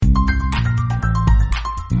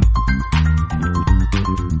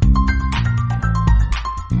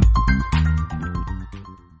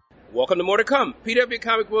Welcome to More to Come, PW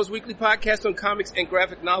Comic World's weekly podcast on comics and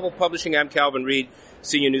graphic novel publishing. I'm Calvin Reed,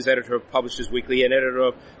 senior news editor of Publishers Weekly and editor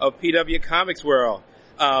of PW Comics World.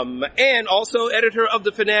 And also editor of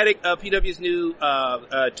The Fanatic, PW's new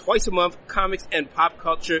twice a month comics and pop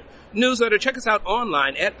culture newsletter. Check us out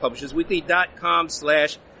online at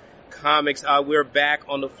publishersweekly.com/comics. We're back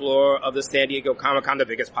on the floor of the San Diego Comic-Con, the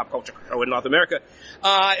biggest pop culture show in North America.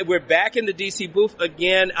 We're back in the DC booth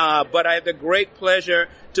again, but I have the great pleasure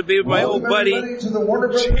to be with my old buddy,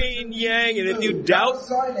 Gene Yang. And if you doubt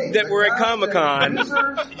that we're at Comic-Con,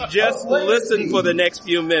 just listen for the next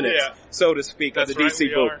few minutes, so to speak, of the DC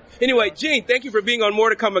booth. Anyway, Gene, thank you for being on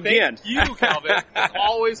More to Come again. Thank you, Calvin. It's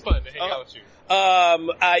always fun to hang out with you.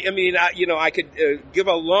 I could give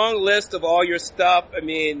a long list of all your stuff.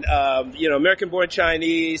 American-born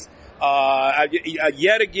Chinese.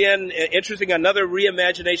 Yet again, interesting, another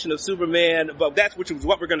reimagination of Superman. But which is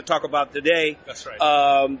what we're going to talk about today. That's right.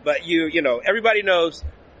 But everybody knows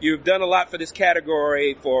you've done a lot for this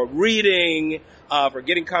category, for reading, for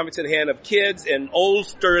getting comics in the hand of kids and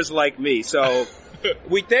oldsters like me. So.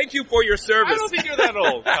 We thank you for your service. I don't think you're that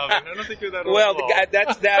old, Calvin. I don't think you're that old. Well,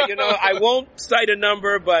 that's now, I won't cite a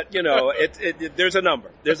number, but, there's a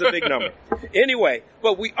number. There's a big number. Anyway,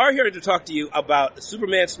 but we are here to talk to you about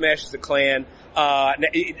Superman Smashes the Klan.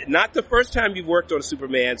 Not the first time you've worked on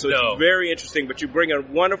Superman, so it's very interesting, but you bring a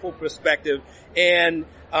wonderful perspective. And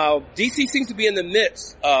DC seems to be in the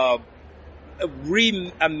midst of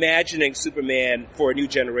reimagining Superman for a new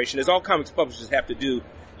generation, as all comics publishers have to do.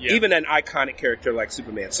 Yeah. Even an iconic character like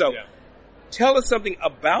Superman. So, tell us something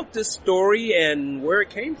about this story and where it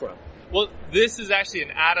came from. Well, this is actually an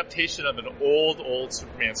adaptation of an old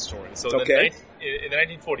Superman story. So, in the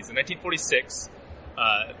 1940s, in 1946,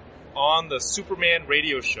 on the Superman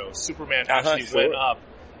radio show, Superman actually went up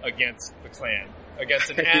against the Klan, against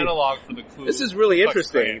an analog for the Ku. This is really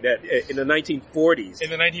interesting that in the 1940s. In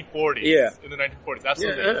the 1940s. Yeah. In the 1940s,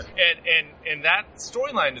 absolutely. Yeah. And that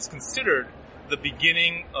storyline is considered the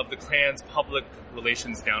beginning of the Klan's public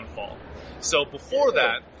relations downfall. So before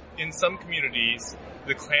that, in some communities,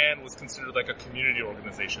 the Klan was considered like a community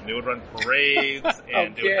organization. They would run parades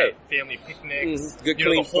and they would have family picnics. Good,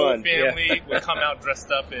 the whole family would come out dressed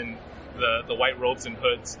up in the white robes and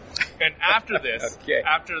hoods. And after this,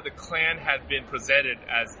 after the Klan had been presented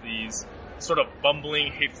as these sort of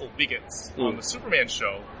bumbling, hateful bigots on the Superman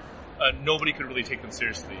show, nobody could really take them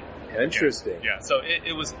seriously. Interesting. Yeah. So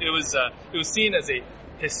it was seen as a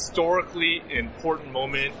historically important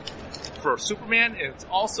moment for Superman, and it's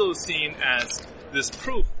also seen as this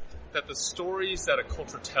proof that the stories that a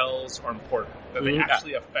culture tells are important, that they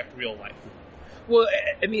actually affect real life. Well,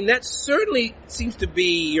 that certainly seems to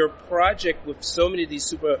be your project with so many of these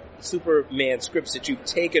Superman scripts that you've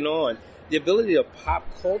taken on. The ability of pop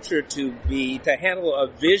culture to handle a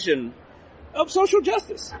vision of social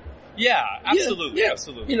justice. Yeah, absolutely,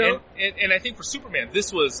 absolutely. And I think for Superman,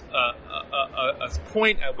 this was a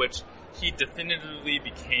point at which he definitively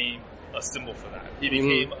became a symbol for that. He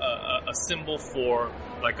became a symbol for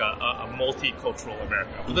like a multicultural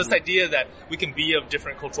America. With this idea that we can be of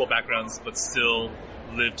different cultural backgrounds but still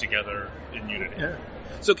live together in unity. Yeah.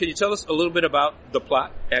 So can you tell us a little bit about the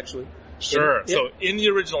plot, actually? Sure. So in the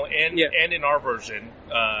original and in our version,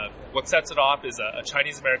 what sets it off is a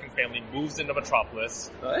Chinese-American family moves into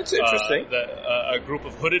Metropolis. That's interesting. A group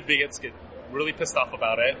of hooded bigots get really pissed off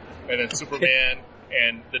about it, and then Superman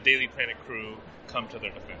and the Daily Planet crew come to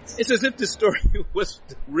their defense. It's as if the story was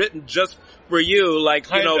written just for you,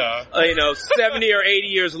 70 or 80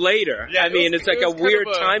 years later. Yeah, it's like a weird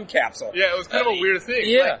time capsule. Yeah, it was kind of a weird thing.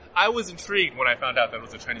 Yeah. Like, I was intrigued when I found out that it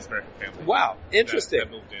was a Chinese-American family. Wow, interesting.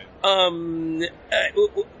 That moved in.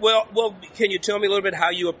 Well, can you tell me a little bit how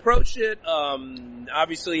you approach it?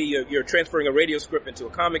 Obviously, you're transferring a radio script into a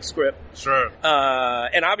comic script. Sure.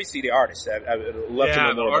 And obviously the artist. I would love to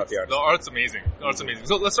know more about the artist. The art's amazing.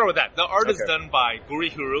 So let's start with that. The art is done by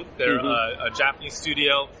Guri Huru. They're a Japanese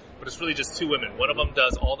studio, but it's really just two women. One of them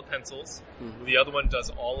does all the pencils. The other one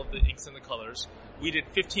does all of the inks and the colors. We did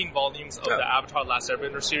 15 volumes of the Avatar Last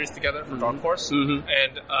Airbender series together for Dark Horse. And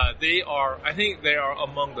I think they are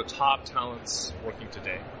among the top talents working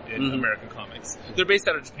today in American comics. They're based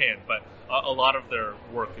out of Japan, but a lot of their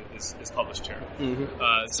work is published here.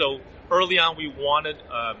 So early on, we wanted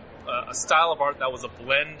a style of art that was a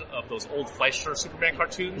blend of those old Fleischer Superman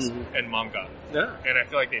cartoons and manga. Yeah. And I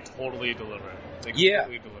feel like they totally delivered. They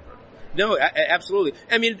completely delivered. No, absolutely.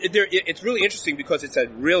 It's really interesting because it's a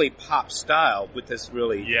really pop style with this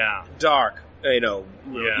really dark,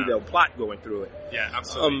 plot going through it. Yeah,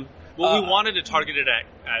 absolutely. Well, we wanted to target it at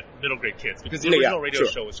middle grade kids because the original radio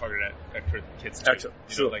show was targeted at kids too.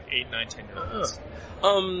 You know, like 8, 9, 10-year-olds.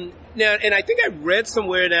 Now, and I think I read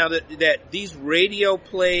somewhere now that these radio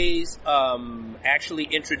plays actually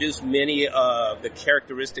introduce many of the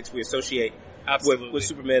characteristics we associate with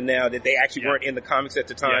Superman now that they actually weren't in the comics at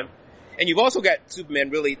the time. Yeah. And you've also got Superman,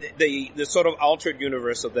 really the sort of altered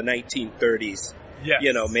universe of the 1930s.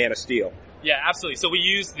 You know, Man of Steel. Yeah, absolutely. So we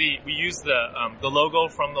use the logo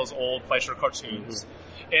from those old Fleischer cartoons,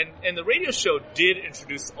 and the radio show did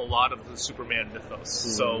introduce a lot of the Superman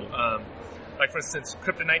mythos. So, like for instance,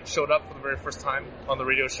 Kryptonite showed up for the very first time on the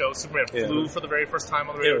radio show. Superman flew for the very first time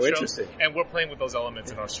on the radio show. Interesting. And we're playing with those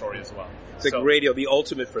elements in our story as well. It's like radio, the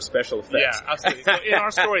ultimate for special effects. Yeah, absolutely. So in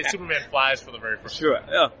our story, Superman flies for the very first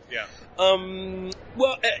time. Yeah.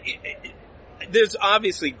 Well, there's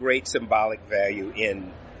obviously great symbolic value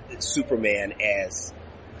in Superman as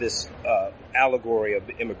this allegory of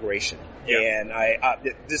immigration, and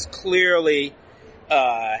this clearly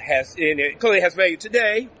has value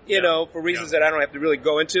today. You know, for reasons that I don't have to really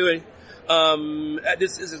go into. And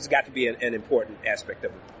this has got to be an important aspect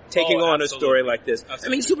of it. Taking on a story like this. Absolutely.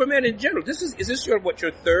 I mean, Superman in general. Is this your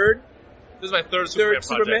third? This is my third Superman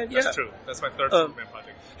project. Yeah. That's true. That's my third Superman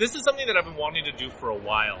project. This is something that I've been wanting to do for a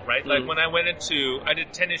while, right? Like when I did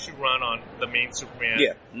 10-issue run on the main Superman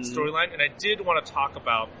storyline, and I did want to talk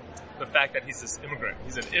about the fact that he's this immigrant.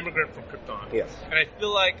 He's an immigrant from Krypton. Yeah. And I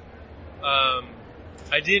feel like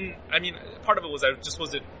part of it was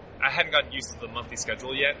I hadn't gotten used to the monthly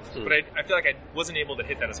schedule yet, but I feel like I wasn't able to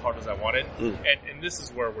hit that as hard as I wanted, and this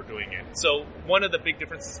is where we're doing it. So one of the big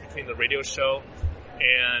differences between the radio show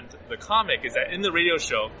and the comic is that in the radio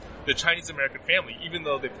show, the Chinese-American family, even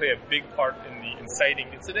though they play a big part in the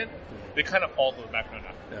inciting incident, they kind of fall to the background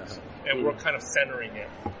afterwards. And we're kind of centering it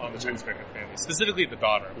on the Chinese-American family, specifically the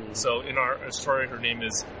daughter. So in our story, her name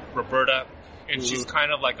is Roberta, and she's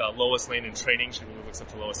kind of like a Lois Lane in training. She really looks up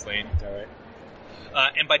to Lois Lane. All right.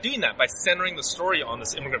 And by doing that, by centering the story on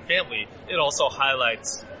this immigrant family, it also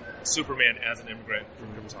highlights Superman as an immigrant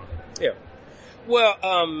from Krypton. Yeah. Well,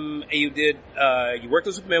 you worked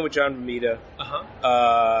on Superman with John Romita.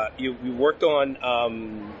 You worked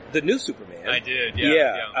on the new Superman. I did,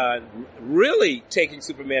 yeah. Really taking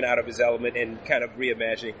Superman out of his element and kind of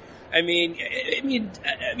reimagining. I mean,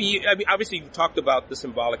 obviously you talked about the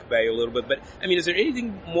symbolic value a little bit, but I mean, is there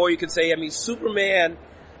anything more you could say? I mean, Superman.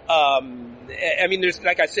 There's,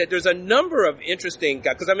 like I said, there's a number of interesting,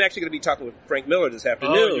 because I'm actually going to be talking with Frank Miller this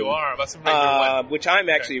afternoon. Oh, you are? About Superman which I'm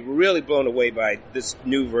actually really blown away by this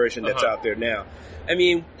new version that's out there now. I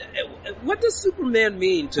mean, what does Superman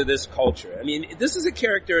mean to this culture? I mean, this is a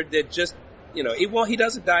character that just, he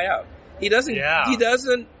doesn't die out. He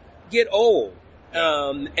doesn't get old.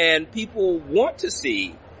 And people want to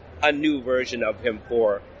see a new version of him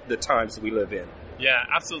for the times that we live in. Yeah,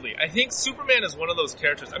 absolutely. I think Superman is one of those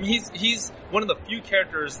characters. I mean, he's one of the few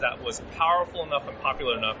characters that was powerful enough and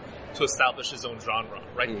popular enough to establish his own genre,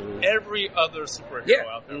 right? Every other superhero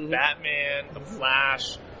out there, Batman, The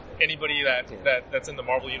Flash, anybody that's in the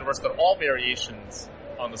Marvel universe, they're all variations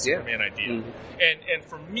on the Superman idea. And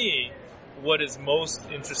for me, what is most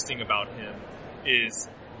interesting about him is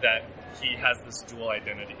that he has this dual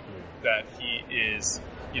identity, that he is,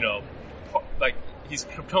 he's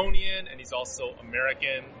Kryptonian and he's also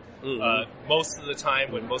American. Most of the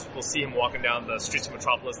time when most people see him walking down the streets of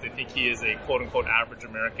Metropolis, they think he is a quote-unquote average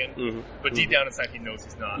American. But deep down inside, he knows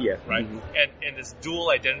he's not. Right? And this dual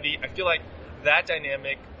identity, I feel like that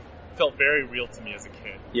dynamic felt very real to me as a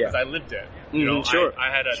kid. Because I lived it. I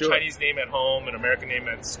had a Chinese name at home, an American name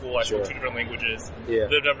at school. I spoke 2 different languages.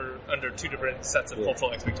 Lived under 2 different sets of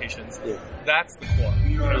cultural expectations. That's the core.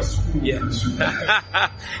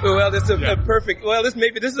 Well, this is a perfect. Well, this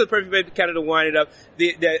is a perfect way to kind of to wind it up.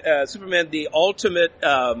 The Superman, the ultimate,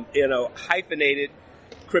 hyphenated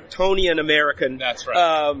Kryptonian American. That's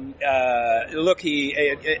right. Look,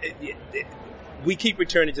 we keep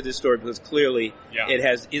returning to this story because clearly it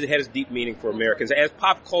has deep meaning for Americans, as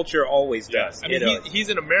pop culture always does. I mean, he's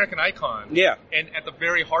an American icon. Yeah. And at the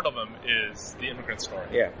very heart of him is the immigrant story.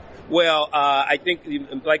 Yeah. Well, I think,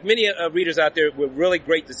 like many readers out there, we're really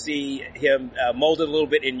great to see him molded a little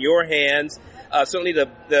bit in your hands. Certainly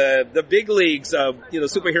the big leagues of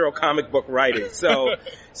superhero comic book writing. So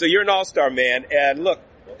you're an all-star, man. And look,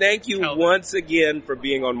 thank you once again for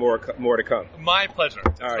being on More to Come. My pleasure.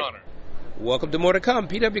 It's an honor. Welcome to More to Come,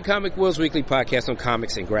 PW Comic World's weekly podcast on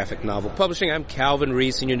comics and graphic novel publishing. I'm Calvin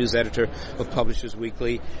Reed, Senior News Editor of Publishers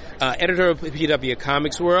Weekly, editor of PW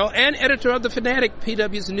Comics World, and editor of The Fanatic,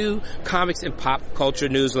 PW's new comics and pop culture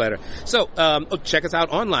newsletter. So, check us out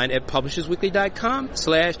online at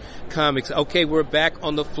publishersweekly.com/comics. Okay, we're back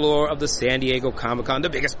on the floor of the San Diego Comic-Con, the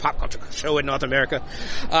biggest pop culture show in North America.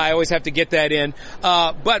 I always have to get that in.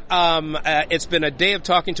 But it's been a day of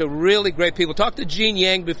talking to really great people. Talked to Gene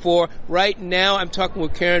Yang before. Right now, I'm talking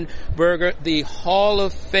with Karen Berger, the Hall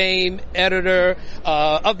of Fame editor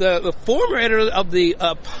of the former editor of the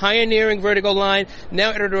pioneering Vertigo line,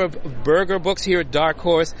 now editor of Berger Books here at Dark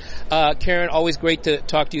Horse. Karen, always great to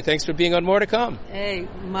talk to you. Thanks for being on More to Come. Hey,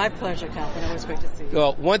 my pleasure, Calvin. Always great to see you.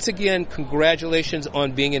 Well, once again, congratulations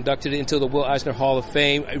on being inducted into the Will Eisner Hall of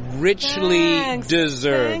Fame. Richly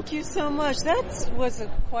deserved. Thank you so much. That was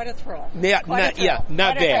quite a thrill. Not bad.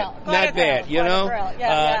 You know,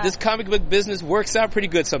 this comic book business works out pretty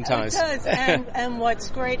good sometimes. It does. And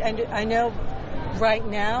what's great, and I know right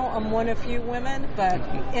now I'm one of few women, but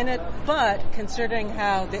considering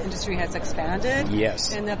how the industry has expanded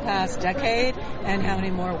in the past decade and how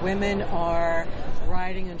many more women are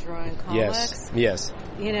writing and drawing comics. Yes.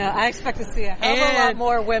 You know, I expect to see a hell of a lot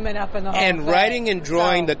more women up in the Hall of Fame. And writing and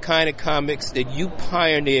drawing the kind of comics that you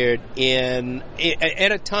pioneered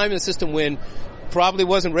at a time in the system when probably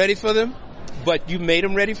wasn't ready for them, but you made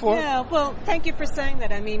them ready for? Yeah, well, thank you for saying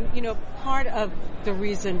that. I mean, you know, part of the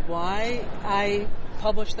reason why I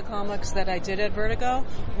published the comics that I did at Vertigo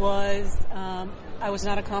was I was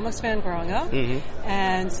not a comics fan growing up,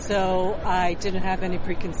 and so I didn't have any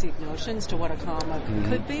preconceived notions to what a comic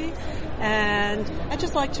could be. And I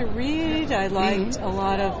just liked to read. I liked a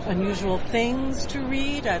lot of unusual things to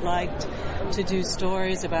read. I liked to do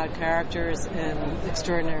stories about characters in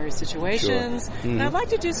extraordinary situations. Sure. And I'd like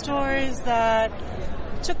to do stories that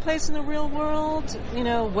took place in the real world, you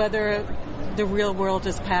know, whether the real world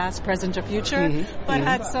is past, present, or future, but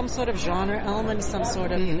had some sort of genre element, some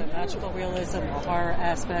sort of magical realism, or horror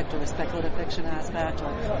aspect, or speculative fiction aspect,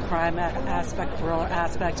 or crime aspect, thriller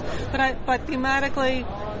aspect. But thematically,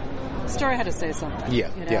 the story had to say something.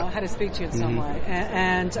 Had to speak to you in some way,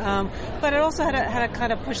 but it also had to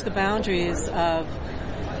kind of push the boundaries of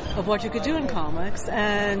what you could do in comics.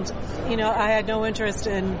 And you know, I had no interest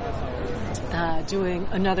in doing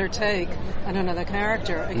another take on another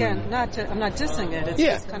character. Again, I'm not dissing it. It's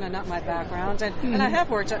just kind of not my background. And I have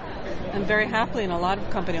worked, and very happily, in a lot of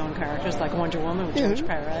company-owned characters, like Wonder Woman with George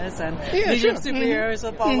Perez, and Legion of Superheroes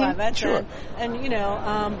with Paul Levitz. And you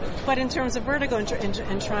know, but in terms of Vertigo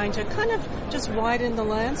and trying to kind of just widen the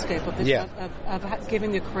landscape of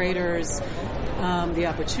giving the creators the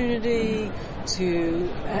opportunity to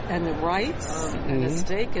and the rights and the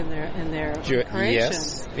stake in their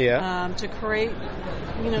creations to create,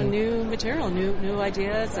 you know, new material, new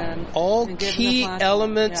ideas, and all key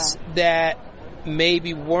elements that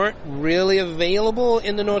maybe weren't really available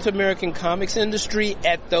in the North American comics industry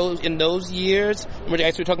in those years. We're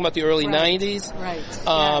actually talking about the early 90s.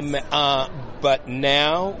 But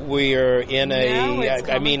now we're in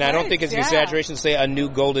I don't think it's an exaggeration to say a new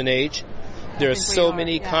golden age. There are so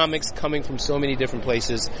many comics coming from so many different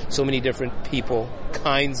places, so many different people,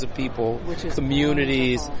 kinds of people,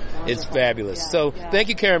 communities. Wonderful. It's fabulous. Thank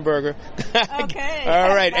you, Karen Berger. Okay.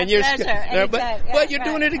 All right, and you're but you're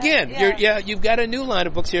doing it again. You've got a new line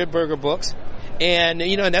of books here at Berger Books. And,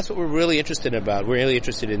 you know, and that's what we're really interested about. We're really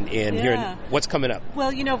interested in hearing what's coming up.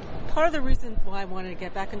 Well, you know, part of the reason why I wanted to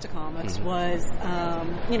get back into comics was,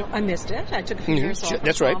 you know, I missed it. I took a few years off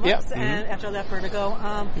That's comics, right, and after I left Vertigo.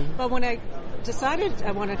 But when I decided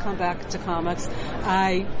I wanted to come back to comics,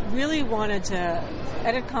 I really wanted to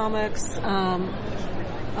edit comics on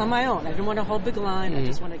my own. I didn't want to hold big line. I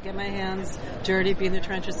just want to get my hands dirty, be in the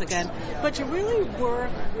trenches again. But to really work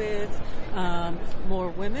with more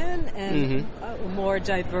women and a more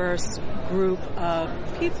diverse group of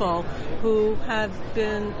people who have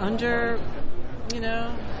been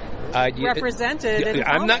represented in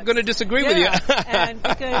I'm not going to disagree with you. And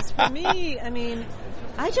because for me, I mean,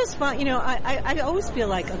 I just find, you know, I always feel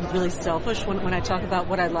like I'm really selfish when I talk about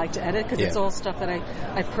what I like to edit, because it's all stuff that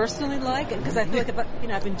I personally like, because I feel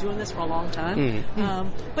like I've been doing this for a long time.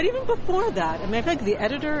 But even before that, I mean, I feel like the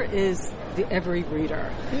editor is the every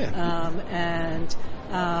reader.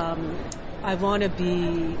 I want to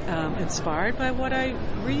be inspired by what I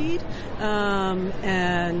read,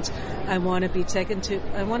 and I want to be taken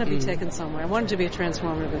somewhere. I want it to be a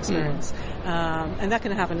transformative experience, and that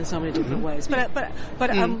can happen in so many different ways. But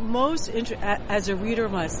I'm most as a reader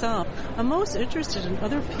myself, I'm most interested in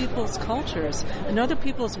other people's cultures and other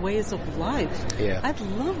people's ways of life. Yeah. I'd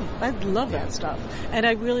love that stuff, and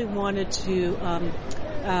I really wanted to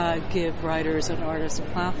give writers and artists a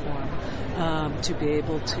platform to be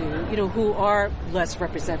able to, who are less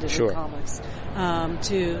represented in comics,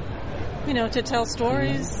 to tell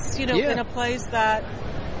stories, in a place that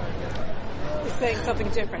is saying something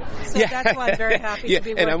different. So that's why I'm very happy to be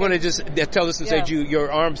working. And I want to just tell this and say,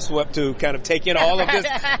 your arms swept to kind of take in all of this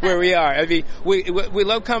where we are. I mean, we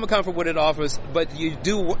love Comic-Con for what it offers, but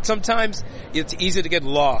sometimes it's easy to get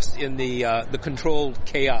lost in the controlled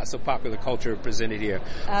chaos of popular culture presented here.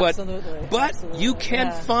 Absolutely. But you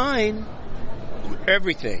can find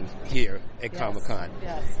everything here at Comic-Con.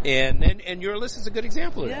 Yes. And your list is a good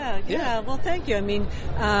example of that. Yeah. Well, thank you. I mean,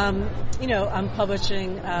 I'm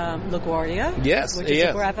publishing LaGuardia, which is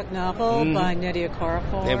a graphic novel by Nnedi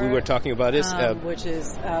Okorafor. And we were talking about this. Which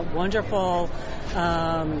is a wonderful,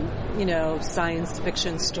 science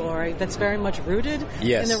fiction story that's very much rooted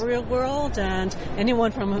in the real world. And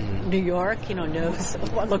anyone from New York, knows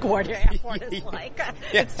what LaGuardia Airport is like.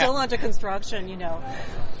 It's still under construction,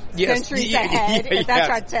 centuries ahead. That's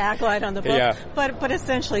our tagline on the book. Yeah. But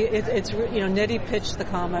essentially, it's Nnedi pitched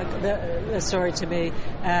the story to me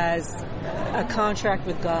as a contract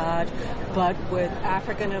with God, but with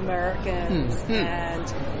African Americans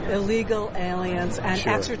and illegal aliens and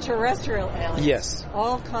extraterrestrial aliens,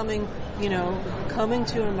 all coming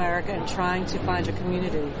to America and trying to find a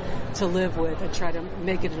community to live with and try to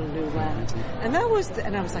make it in a new land. And I was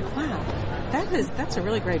like, wow, that's a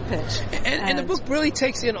really great pitch. And the book really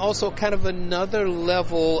takes in also kind of another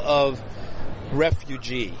level of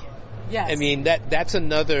refugee. Yes. I mean, that's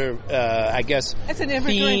another, I guess, it's an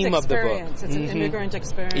theme of the book. It's an immigrant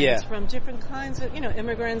experience from different kinds of,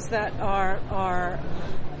 immigrants that are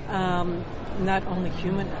not only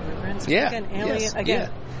human immigrants, but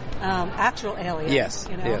actual aliens,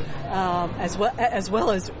 as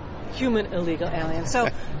well as human illegal aliens. So,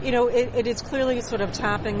 it is clearly sort of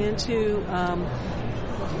tapping into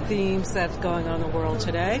themes that's going on in the world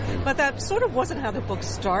today. But that sort of wasn't how the book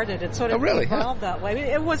started. It sort of evolved that way. I mean,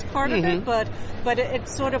 it was part of it, but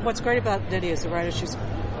it's sort of what's great about Nnedi as a writer. She's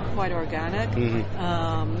quite organic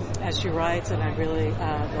as she writes, and I really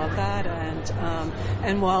love that.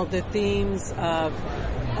 And while the themes of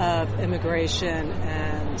immigration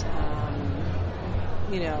and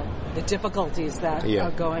the difficulties that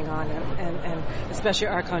are going on, and especially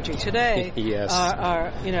our country today,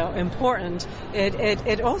 are important.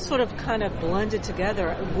 It all sort of kind of blended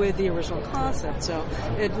together with the original concept. So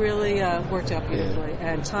it really worked out beautifully.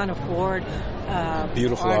 And Tana Ford,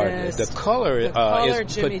 beautiful artist. The color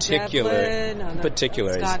is Jimmy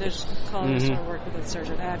particular. Scottish colorist I worked with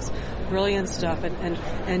Insurgent X. Brilliant stuff.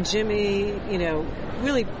 And Jimmy,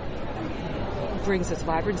 really brings this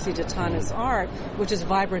vibrancy to Tana's art, which is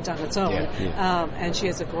vibrant on its own. And she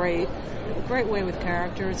has a great way with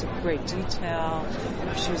characters, great detail.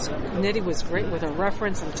 Nnedi was great with a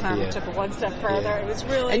reference, and Tana took it one step further. It was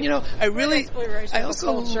really, and I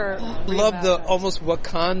also love the almost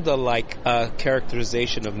Wakanda-like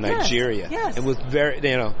characterization of Nigeria. Yes. It was very,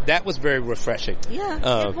 that was very refreshing.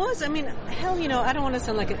 Yeah, it was. I mean, hell, I don't want to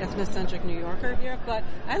sound like an ethnocentric New Yorker here, but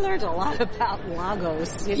I learned a lot about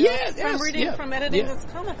Lagos, from editing this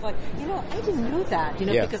comic. Like, I didn't know that,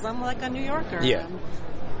 because I'm like a New Yorker. Yeah.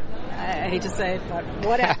 I hate to say it, but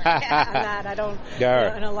whatever. I'm not. I don't.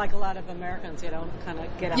 And like a lot of Americans, you don't kind of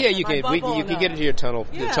get out. Yeah, you can. You can get into your tunnel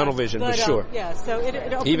vision for sure. So it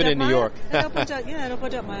opened even up in New York. It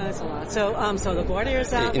opened up my eyes a lot. So LaGuardia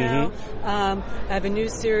is out now. I have a new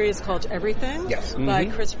series called Everything by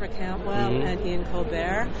Christopher Cantwell and Ian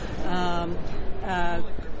Colbert.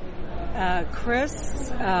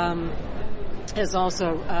 Chris is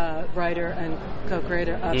also a writer and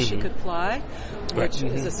co-creator of She Could Fly, which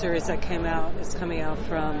is a series that is coming out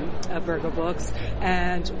from Virgo Books.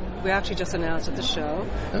 And we actually just announced at the show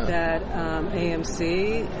that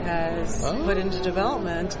AMC has put into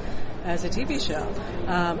development as a TV show.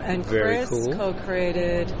 And Chris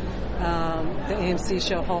co-created the AMC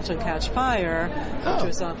show Halt and Catch Fire, which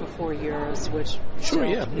was on for 4 years, which dealt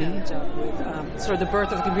with sort of the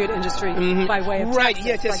birth of the computer industry by way of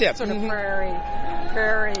Texas, sort of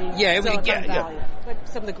prairie, Silicon Valley. But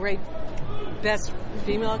some of the great, best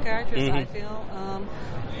female characters, I feel,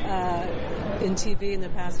 in TV in the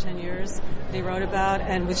past 10 years they wrote about.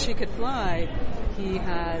 And with She Could Fly, he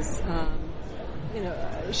has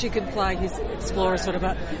She Could Fly. He explores sort of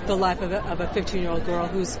the life of a 15-year-old girl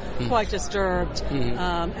who's quite disturbed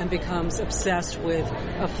and becomes obsessed with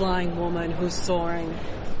a flying woman who's soaring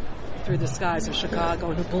through the skies of Chicago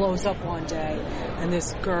and who blows up one day. And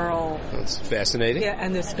this girl... That's fascinating. Yeah,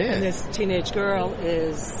 and this teenage girl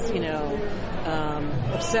is,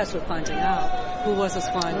 obsessed with finding out who was this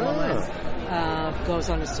flying woman. Goes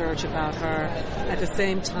on a search about her. At the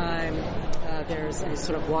same time, there's a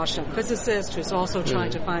sort of washed-up physicist who's also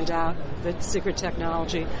trying to find out the secret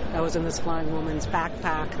technology that was in this flying woman's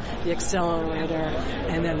backpack, the accelerator,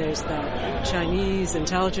 and then there's the Chinese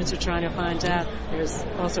intelligence who are trying to find out. There's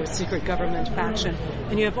also a secret government faction.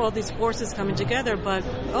 And you have all these forces coming together, but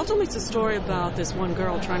ultimately it's a story about this one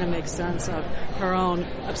girl trying to make sense of her own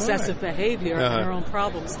obsessive behavior and her own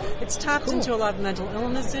problems. It's tapped into a lot of mental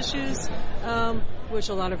illness issues, which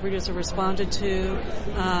a lot of readers have responded to,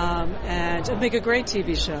 and it'd make a great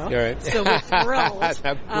TV show. All right. So we're thrilled.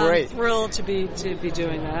 Great. Thrilled to be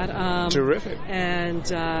doing that. Terrific. And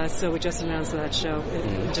so we just announced that show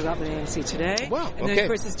in development at AMC today. Wow. And then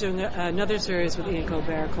Chris is doing another series with Ian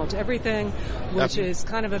Colbert called Everything, which is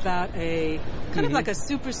kind of about kind of like a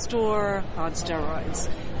Superstore on steroids.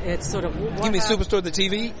 It's sort of... You mean Superstore the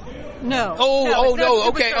TV? No. No.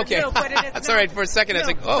 Okay. No, but it is Sorry, for a second I was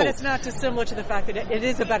like, But it's not dissimilar to the fact that it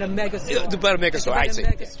is about a megastore. It's about a megastore, I see. It's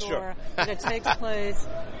about a megastore, and it takes place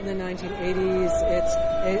in the 1980s.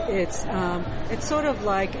 It's sort of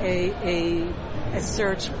like a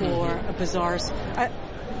search for a bizarre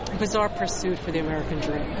pursuit for the American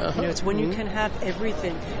dream. It's when you can have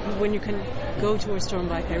everything, when you can go to a store and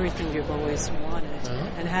buy everything you've always wanted,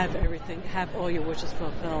 and have all your wishes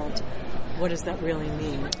fulfilled. What does that really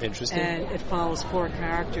mean? Interesting. And it follows 4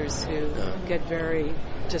 characters who get very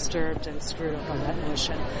disturbed and screwed up on that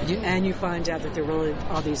mission. Yeah. And you find out that there really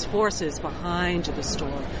are these forces behind the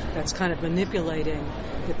store that's kind of manipulating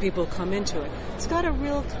the people who come into it. It's got a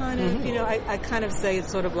real kind of, I kind of say it's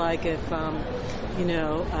sort of like if,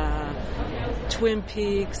 Twin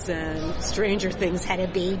Peaks and Stranger Things had a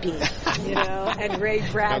baby, and Ray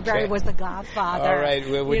Bradbury was the godfather. All right,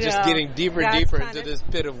 we're just getting deeper and deeper into this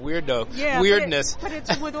pit of weirdness. But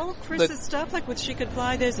it's with all Chris's stuff, like with She Could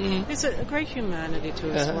Fly, there's a great humanity to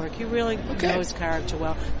his work. He really knows character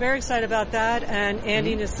well. Very excited about that. And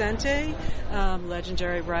Andy Nocente,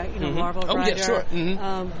 legendary Marvel writer,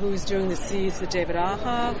 who's doing the Seeds with David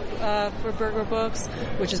Aja for Berger Books,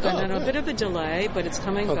 which has been on a bit of a delay, but it's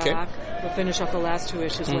coming back. We'll finish off the last 2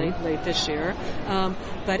 issues late this year.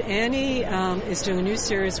 But Annie is doing a new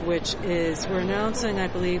series, which is, we're announcing, I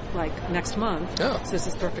believe, like next month. So this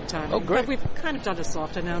is perfect timing. Oh, great. But we've kind of done a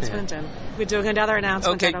soft announcement, and we're doing another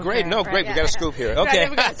announcement. Okay, great. Great. We got a scoop here. Okay.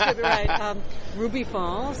 We got a scoop, right. Ruby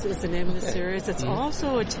Falls is the name of the series. It's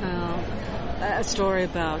also a story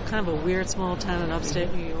about kind of a weird small town in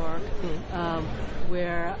upstate New York,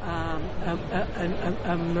 where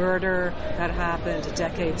a murder that happened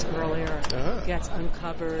decades earlier gets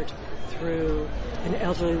uncovered through an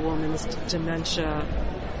elderly woman's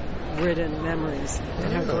dementia-ridden memories.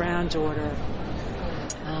 And her granddaughter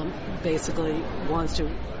basically wants to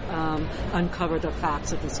uncover the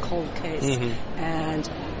facts of this cold case. And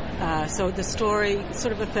so the story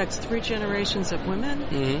sort of affects 3 generations of women.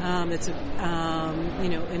 It's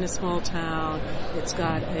in a small town. It's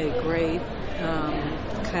got a great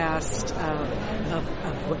cast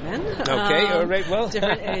of women. Okay, all right, well.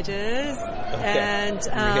 Different ages. And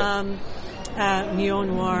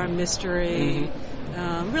neo-noir mystery.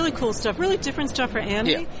 Really cool stuff, really different stuff for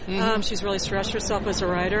Andy. She's really stretched herself as a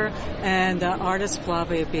writer. And the artist,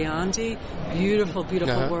 Flavia Biondi, beautiful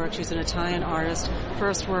work. She's an Italian artist.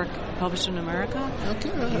 First work published in America.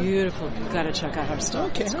 Okay. Beautiful. You've got to check out her stuff.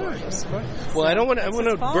 Okay, it's gorgeous. Right. Well, I don't want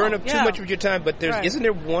to burn up too much of your time, but isn't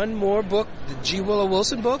there one more book, the G. Willow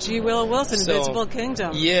Wilson book? G. Willow Wilson, Invisible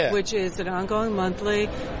Kingdom. Yeah. Which is an ongoing monthly,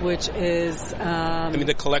 which is...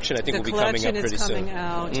 the collection I think will be coming up pretty soon. The collection is coming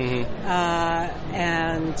out.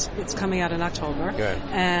 And it's coming out in October. Good.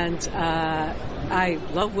 And I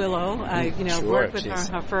love Willow. I worked with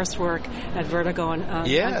her first work at Vertigo on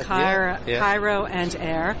Cairo and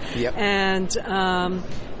Air. Yep. And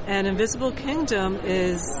Invisible Kingdom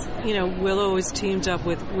is, Willow is teamed up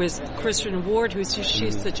with Christian Ward, who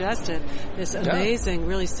she suggested, this amazing,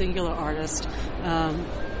 really singular artist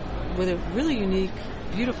with a really unique,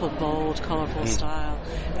 beautiful, bold, colorful style.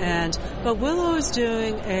 But Willow is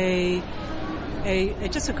doing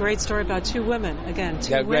just a great story about two women. Again,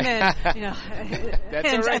 two women. You know,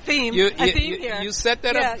 that's all right. A theme. You here. You set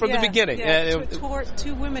that up from the beginning. Yeah.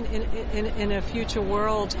 Two women in a future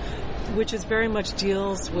world, which is very much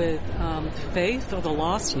deals with faith, or the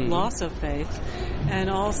loss of faith, and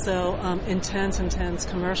also intense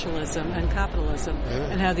commercialism and capitalism,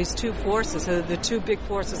 and how these two forces, the two big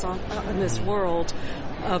forces in this world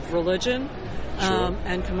of religion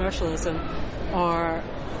and commercialism, are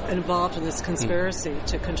involved in this conspiracy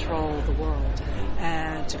to control the world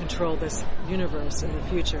and to control this universe in the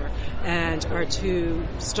future. And our two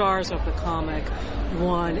stars of the comic,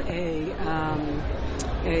 one a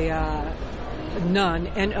nun, None,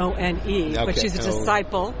 but she's a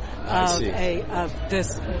disciple of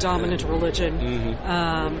this dominant religion.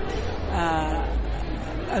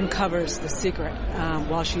 Uncovers the secret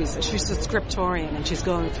while she's a scriptorian, and she's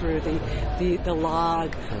going through the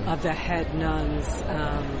log of the head nun's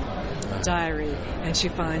diary, and she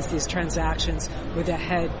finds these transactions with the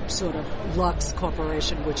head sort of Lux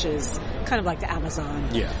Corporation, which is kind of like the Amazon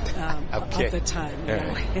of the time,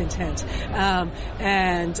 intent.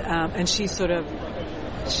 And she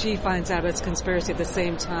finds out it's conspiracy at the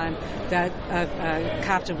same time that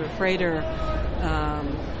captain of a freighter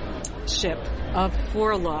ship of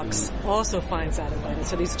 4 Lux also finds out about it.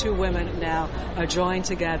 So these two women now are joined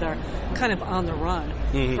together, kind of on the run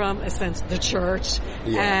from, a sense, the church,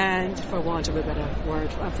 and, for want of a better word,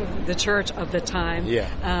 the church of the time,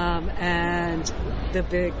 and the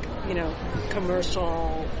big,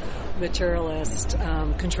 commercial, materialist,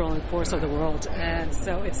 controlling force of the world. And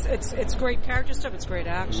so it's great character stuff, it's great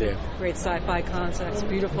action, great sci-fi concepts,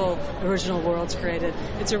 beautiful original worlds created.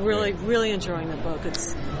 It's a really enjoying the book.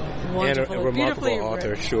 It's wonderful. And a remarkable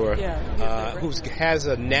author, who has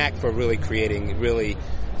a knack for really creating really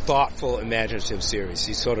thoughtful, imaginative series.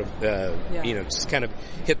 He's sort of, just kind of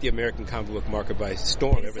hit the American comic book market by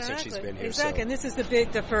storm ever since she's been here. Exactly, so. And this is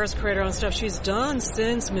the first creator on stuff she's done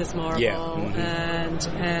since Ms. Marvel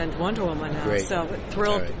and Wonder Woman now. Great. So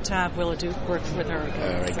thrilled to have Willa Duke work with her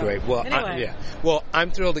again. All right, so, great. Well, anyway. I'm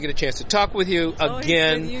thrilled to get a chance to talk with you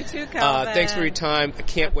again. With you too, Calvin. Thanks for your time. I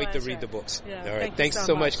can't wait to read the books. All right, thanks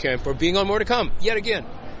so much, Karen, for being on More to Come yet again.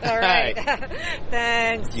 All right.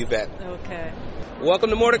 Thanks. You bet. Okay. Welcome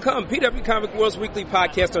to More to Come, PW Comic World's weekly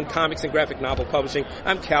podcast on comics and graphic novel publishing.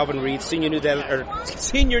 I'm Calvin Reed, senior news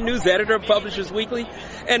editor of Publishers Weekly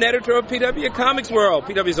and editor of PW Comics World,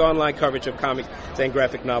 PW's online coverage of comics and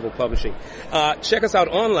graphic novel publishing. Check us out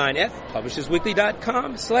online at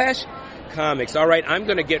publishersweekly.com/comics. All right, I'm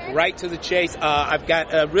going to get right to the chase. I've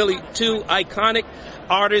got really two iconic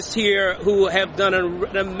artists here who have done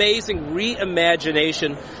an amazing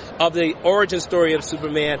reimagination of the origin story of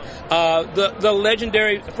Superman. The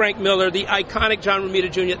legendary Frank Miller, the iconic John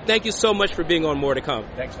Romita Jr. Thank you so much for being on More to Come.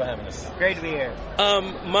 Thanks for having us. Great to be here.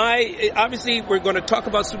 Obviously, we're going to talk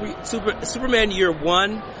about Superman Year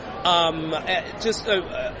One. Just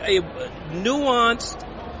a nuanced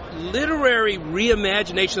literary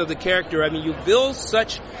reimagination of the character. I mean, you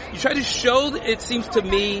try to show, it seems to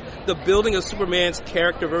me, the building of Superman's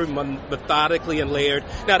character very methodically and layered.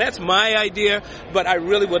 Now, that's my idea, but I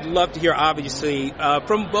really would love to hear, obviously,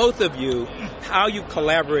 from both of you, how you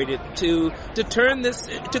collaborated to turn this,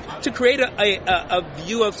 to create a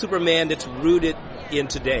view of Superman that's rooted in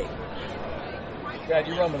today. Dad,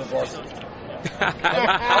 you run with the boss.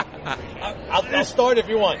 I'll start if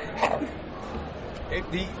you want.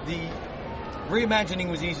 The reimagining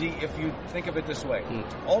was easy if you think of it this way.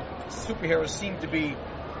 All superheroes seem to be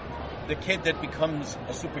the kid that becomes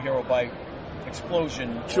a superhero by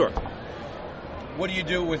explosion. Sure. What do you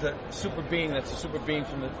do with a super being that's a super being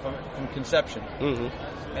from conception?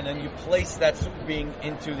 And then you place that super being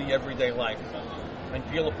into the everyday life and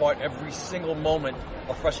peel apart every single moment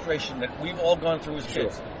of frustration that we've all gone through as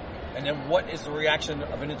kids. Sure. And then what is the reaction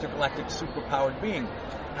of an intergalactic superpowered being?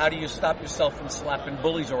 How do you stop yourself from slapping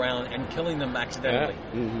bullies around and killing them accidentally?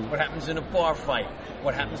 What happens in a bar fight?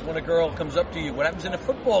 What happens when a girl comes up to you? What happens in a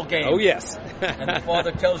football game? Oh, yes. And the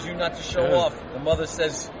father tells you not to show off. The mother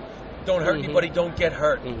says, don't hurt anybody, don't get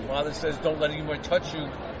hurt. The father says, don't let anybody touch you,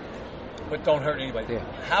 but don't hurt anybody.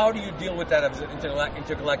 How do you deal with that as an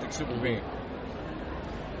intergalactic super being?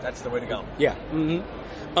 That's the way to go. Yeah.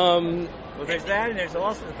 Well, there's that, and there's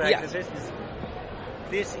also the fact that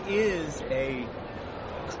this is a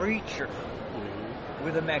creature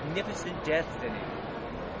with a magnificent destiny.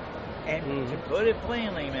 And to put it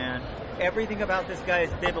plainly, man, everything about this guy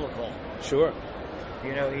is biblical. Sure.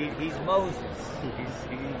 You know, he's Moses. He's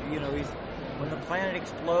when the planet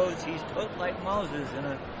explodes, he's put like Moses in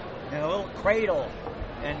a little cradle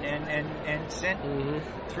and sent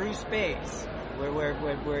through space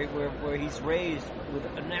where he's raised with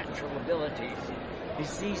natural abilities. He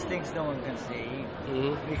sees things no one can see.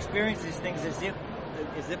 Mm-hmm. He experiences things as if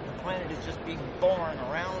the planet is just being born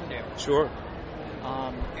around him. Sure.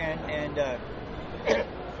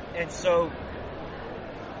 And so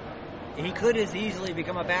he could as easily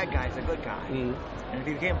become a bad guy as a good guy. Mm. And if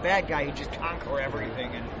he became a bad guy, he'd just conquer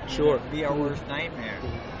everything and be our worst nightmare.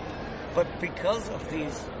 But because of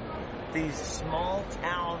these small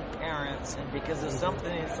town parents, and because of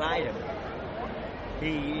something inside him,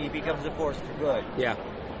 he becomes a force for good. Yeah.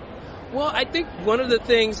 Well, I think one of the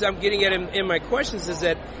things I'm getting at in my questions is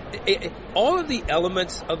that all of the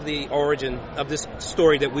elements of the origin of this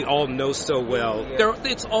story that we all know so well,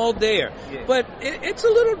 it's all there. Yeah. But it's a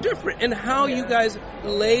little different in how you guys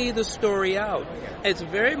lay the story out. It's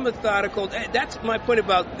very methodical. That's my point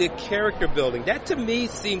about the character building. That to me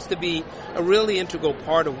seems to be a really integral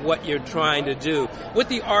part of what you're trying to do with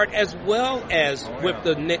the art as well as with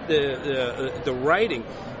the writing.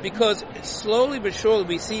 Because slowly but surely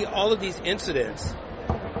we see all of these incidents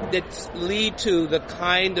that lead to the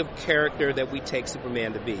kind of character that we take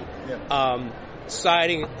Superman to be. Yeah.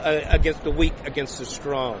 Siding against the weak, against the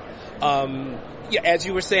strong. As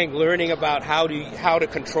you were saying, learning about how to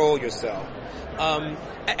control yourself.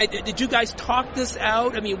 Did you guys talk this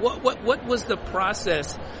out? I mean, what was the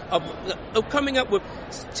process of coming up with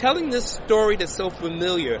telling this story that's so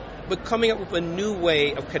familiar, but coming up with a new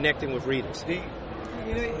way of connecting with readers?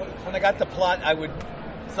 When I got the plot, I would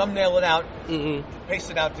thumbnail it out, paste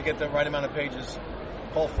it out to get the right amount of pages,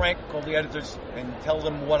 call Frank, call the editors, and tell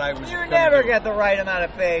them what I was going to do. You never get the right amount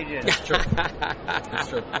of pages. It's true. It's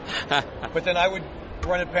true. But then I would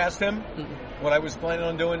run it past him, what I was planning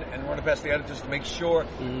on doing, and run it past the editors to make sure,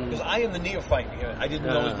 because I am the neophyte here. I didn't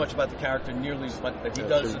know as much about the character nearly as much that he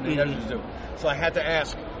does and the editors do. So I had to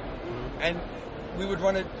ask. And we would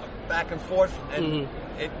run it back and forth, and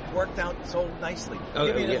it worked out so nicely. I'll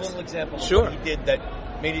give you a little example of what he did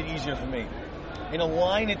that made it easier for me. In a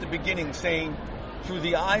line at the beginning saying, through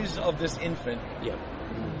the eyes of this infant,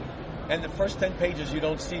 and the first 10 pages you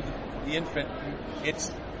don't see the infant,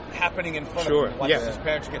 it's happening in front of him. Watches his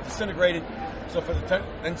parents get disintegrated. So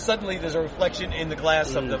and suddenly there's a reflection in the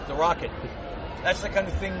glass of the rocket. That's the kind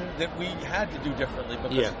of thing that we had to do differently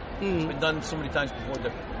because it's been done so many times before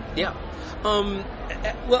differently. Yeah.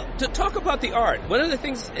 Well, to talk about the art, one of the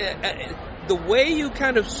things, the way you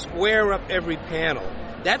kind of square up every panel,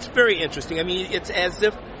 that's very interesting. I mean, it's as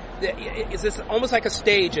if it's almost like a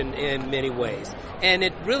stage in many ways. And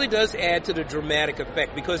it really does add to the dramatic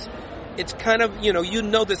effect because it's kind of, you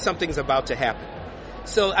know that something's about to happen.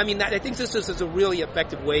 So, I mean, I think this is a really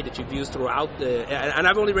effective way that you've used throughout and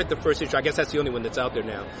I've only read the first issue. I guess that's the only one that's out there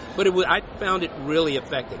now. But I found it really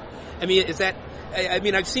effective. I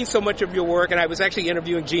mean, I've seen so much of your work, and I was actually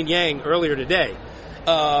interviewing Gene Yang earlier today.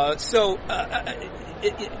 Was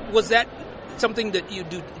that something that you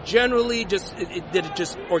do generally? Did it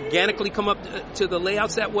just organically come up to the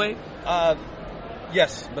layouts that way?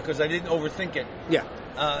 Yes, because I didn't overthink it. Yeah.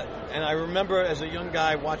 And I remember as a young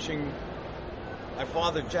guy watching my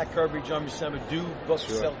father, Jack Kirby, John Buscema, do books,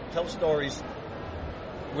 tell stories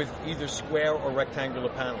with either square or rectangular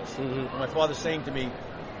panels. Mm-hmm. My father saying to me,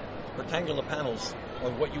 rectangular panels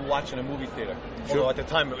are what you watch in a movie theater. Sure. Although at the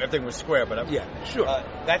time everything was square, but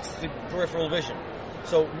that's the peripheral vision.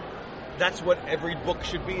 So that's what every book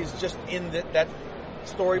should be, is just in that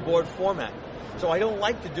storyboard format. So I don't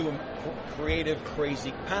like to do creative,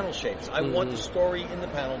 crazy panel shapes. I want the story in the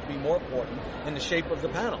panel to be more important than the shape of the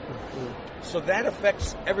panel. Mm-hmm. So that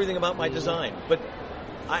affects everything about my design. But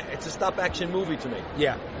it's a stop-action movie to me.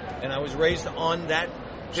 Yeah. And I was raised on that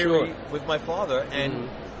theory with my father, and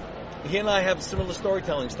he and I have similar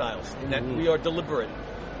storytelling styles in that we are deliberate.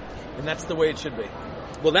 And that's the way it should be.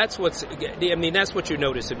 Well, that's what you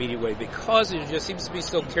notice immediately, because it just seems to be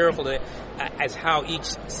so careful as how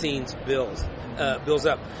each scene builds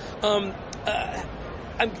up.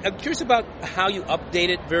 I'm curious about how you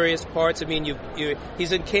updated various parts. I mean,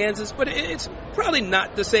 he's in Kansas, but it's probably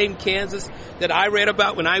not the same Kansas that I read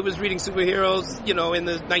about when I was reading superheroes, in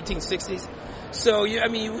the 1960s. So,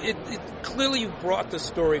 clearly you brought the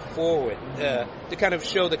story forward to kind of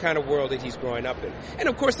show the kind of world that he's growing up in. And,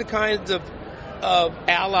 of course, the kinds of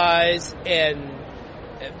allies and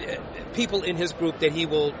people in his group that he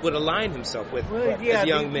would align himself with as a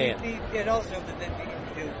young man. And also,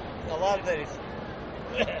 a lot of that is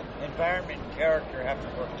environment and character have to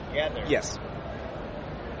work together. Yes.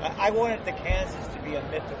 I wanted the Kansas to be a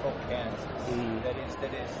mythical Kansas. That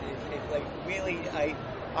is like really,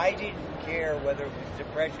 I didn't care whether it was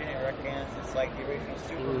Depression era Kansas, like the original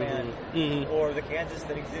Superman, or the Kansas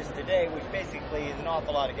that exists today, which basically is an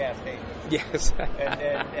awful lot of gas stations. Yes.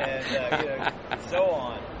 and so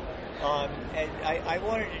on. And I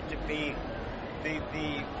wanted it to be the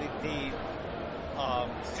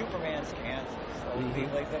Superman's Kansas,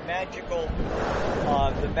 like the magical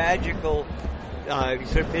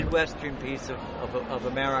sort of Midwestern piece of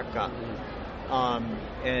America.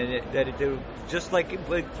 And that it do, just like,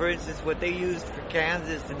 for instance, what they used for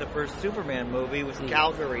Kansas in the first Superman movie was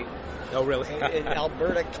Calgary. Oh, really? in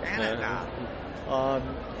Alberta, Canada.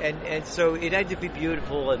 And so it had to be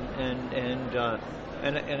beautiful and a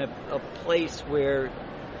place where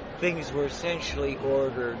things were essentially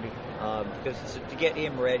ordered, because to get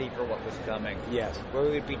him ready for what was coming. Yes. Where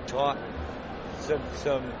we'd be taught some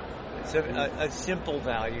simple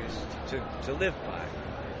values to live by.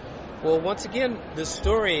 Well, once again, the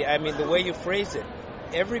story, I mean, the way you phrase it,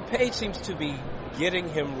 every page seems to be getting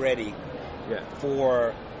him ready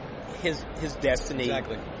for his destiny,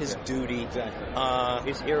 his duty,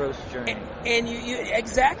 his hero's journey. And you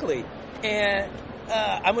exactly. And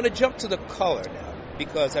I'm going to jump to the color now,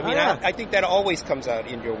 because I mean, I think that always comes out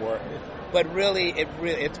in your work. But really,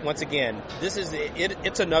 it's once again,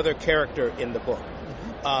 it's another character in the book.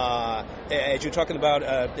 As you're talking about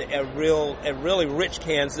a really rich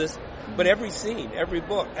Kansas, but every scene, every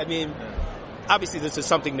book. I mean, obviously this is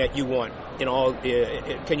something that you want in all.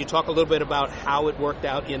 Can you talk a little bit about how it worked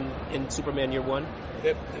out in Superman Year One?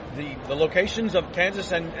 The locations of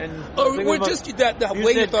Kansas and just the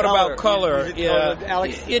way you thought about color,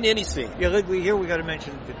 Alex, in any scene. Yeah, here we got to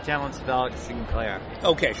mention the talents of Alex Sinclair.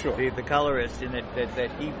 Okay, sure. The colorist in it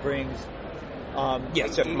that he brings.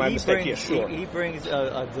 Yes, my mistake. Yeah, sure. He brings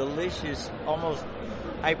a delicious, almost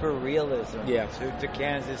hyper-realism to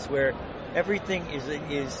Kansas, where everything is.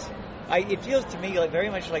 It feels to me like very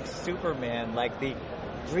much like Superman. Like the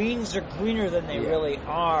greens are greener than they really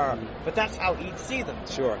are, but that's how he'd see them.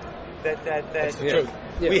 Sure. That's the truth.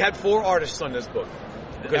 Yeah. We had 4 artists on this book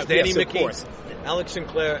because Danny Mickey, Alex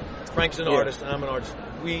Sinclair, Frank's an artist, and I'm an artist.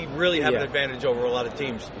 We really have an advantage over a lot of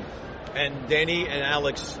teams, and Danny and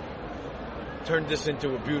Alex turned this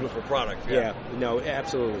into a beautiful product. Yeah, no,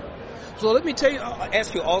 absolutely. So let me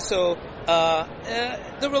ask you also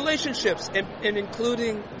the relationships, and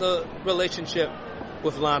including the relationship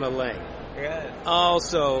with Lana Lang. Yeah.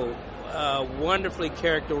 Also, wonderfully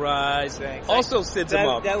characterized. Thanks. Also, Sid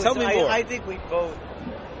Simone. Tell me more. I think we both.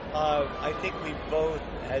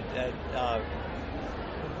 Had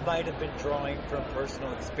might have been drawing from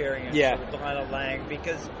personal experience with Lana Lang,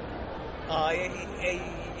 because. I'm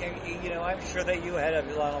sure that you had a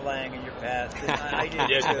Lana Lang in your past, and I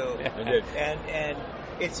did too. I did. And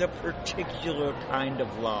it's a particular kind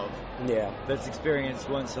of love that's experienced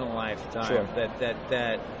once in a lifetime. Sure.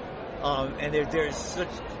 And there's such.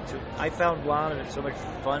 I found Lana so much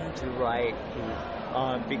fun to write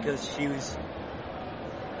because she was.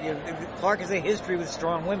 Clark has a history with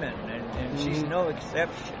strong women, and she's no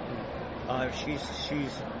exception.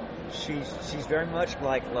 She's very much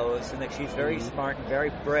like Lois in that she's very smart and very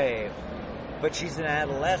brave, but she's an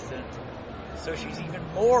adolescent, so she's even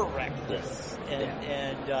more reckless. And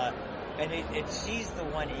she's the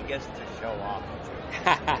one he gets to show off to.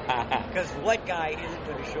 Because what guy isn't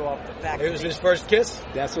going to show off the fact it was his first kiss?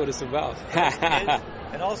 That's what it's about.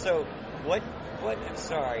 And also, I'm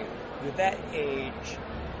sorry, with that age,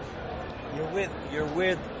 you're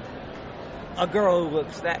with a girl who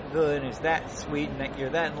looks that good and is that sweet and that you're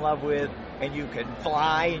that in love with, and you can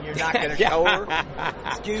fly and you're not going to show her.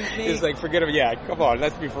 Excuse me? It's like, forget it. Yeah, come on,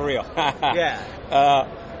 let's be for real.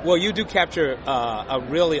 Well, you do capture a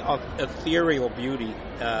really ethereal beauty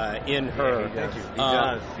in her. Yeah, he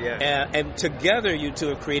does. Yeah. And together, you two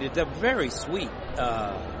have created a very sweet,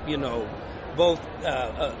 both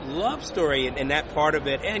love story and that part of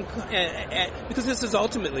it, and because this is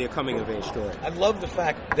ultimately a coming of age story. I love the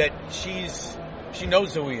fact that she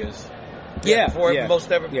knows who he is.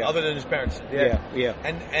 Most ever, other than his parents. Yeah.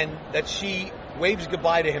 And that she waves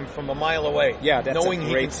goodbye to him from a mile away. Yeah, that's knowing a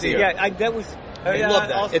he great can see scene. her. Yeah, that was. I love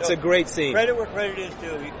that. Also, it's a great scene. Credit where credit is due.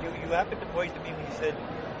 You happened to point to me when you said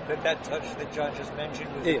that touch that John just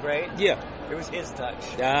mentioned was great. Yeah. It was his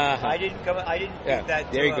touch. I didn't think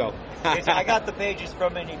that. There you go. I got the pages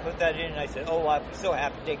from him and he put that in, and I said, "Oh, I'm so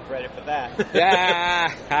happy to take credit for that." but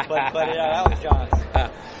that was John's.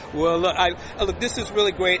 Well, look, this is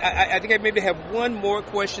really great. I think I maybe have one more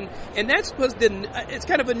question, and that's because it's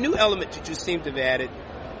kind of a new element that you seem to have added.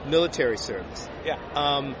 military service. Yeah.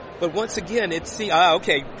 But once again,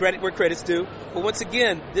 okay, credit where credit's due. But once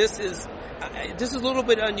again, this is a little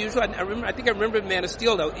bit unusual. I think I remember Man of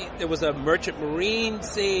Steel, though. There was a Merchant Marine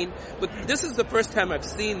scene. But this is the first time I've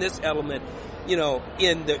seen this element,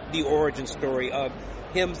 in the origin story of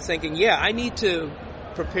him thinking, I need to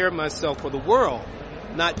prepare myself for the world,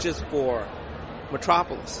 not just for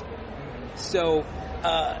Metropolis. So,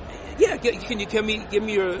 can you give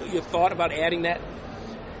me your thought about adding that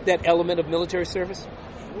element of military service?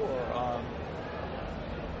 Sure.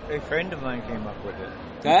 A friend of mine came up with it.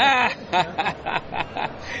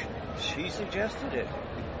 She suggested it.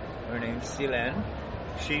 Her name's Silen.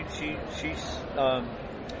 She's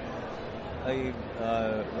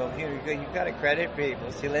well, here you've got to credit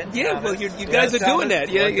people. Silen Thomas. Yeah, well, you guys are doing that.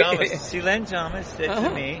 Yeah. Silen Thomas said to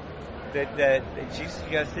me that she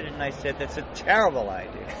suggested it, and I said that's a terrible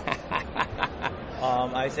idea.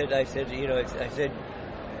 I said,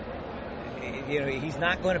 he's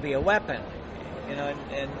not going to be a weapon, and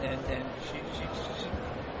she said,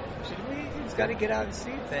 he's got to get out and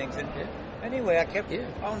see things. And anyway, I kept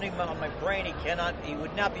pounding on my brain. He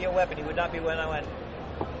would not be a weapon. He would not be when I went.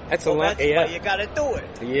 That's a lot. That's why you got to do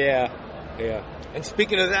it. Yeah. And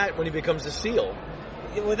speaking of that, when he becomes a SEAL.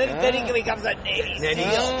 Well, then he becomes a Navy SEAL. And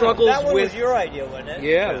he struggles that one with... was your idea, wasn't it?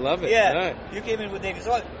 Yeah, I love it. Yeah, right. You came in with Navy.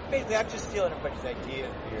 So basically, I'm just stealing everybody's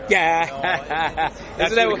idea here. Yeah.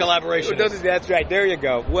 That's what collaboration is. That's right. There you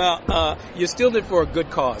go. Well, you stealed it for a good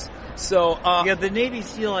cause. So, the Navy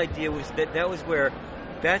SEAL idea was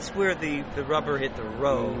that's where the rubber hit the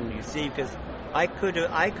road, you see, because I could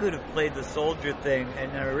have played the soldier thing,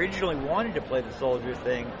 and I originally wanted to play the soldier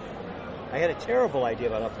thing. I had a terrible idea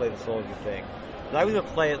about how to play the soldier thing. But I was going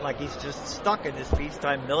to play it like he's just stuck in this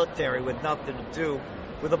peacetime military with nothing to do,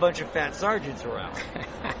 with a bunch of fat sergeants around.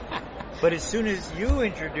 But as soon as you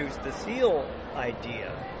introduced the SEAL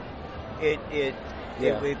idea, it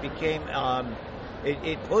became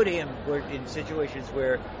it put him in situations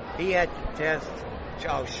where he had to test.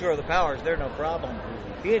 Oh, sure, the powers, they're no problem.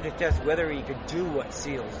 He had to test whether he could do what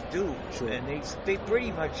SEALs do. Sure. And they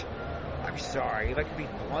pretty much, I'm sorry, if I could be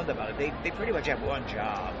blunt about it, they pretty much have one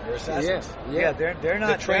job. They're assassins. Yeah, they're not...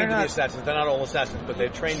 They're trained to be assassins. They're not all assassins, but they're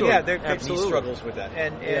trained to have these struggles with that.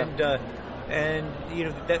 And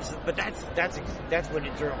that's when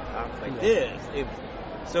internal conflict is.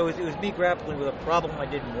 So it was me grappling with a problem I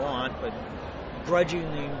didn't want, but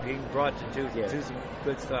grudgingly being brought to do some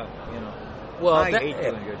good stuff, Well, I hate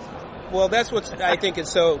doing good stuff. Well, that's what I think is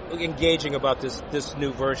so engaging about this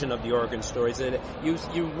new version of the Oregon stories. That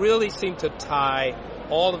you really seem to tie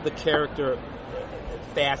all of the character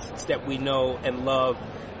facets that we know and love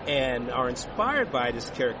and are inspired by this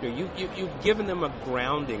character. You've given them a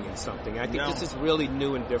grounding in something. I think this is really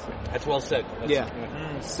new and different. That's well said.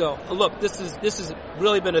 So, look, this has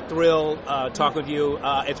really been a thrill talking with you.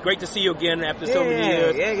 It's great to see you again after so many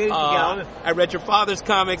years. I read your father's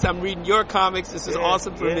comics. I'm reading your comics. This is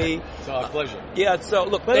awesome for me. It's our pleasure. So,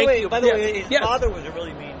 look, by thank you. By the way, his father was a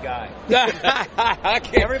really mean guy.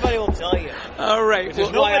 Everybody will tell you. All right. Which is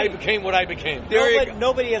why I became what I became.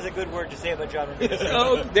 Nobody has a good word to say about John Romita.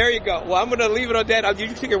 Oh, there you go. Well, I'm going to leave it on that. You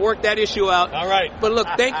can work that issue out. All right. But look,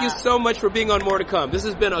 thank you so much for being on More to Come. This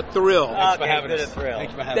has been a thrill. Thanks for having us.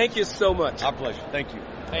 Thank you so much. Our pleasure. Thank you.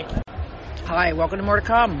 Hi, welcome to More to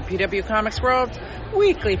Come, PW Comics World,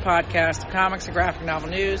 weekly podcast of comics and graphic novel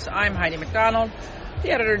news. I'm Heidi McDonald,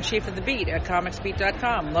 the editor-in-chief of The Beat at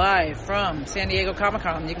comicsbeat.com, live from San Diego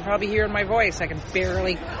Comic-Con. You can probably hear in my voice, I can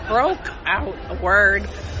barely croak out a word.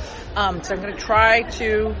 So I'm going to try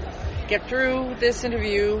to get through this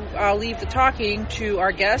interview. I'll leave the talking to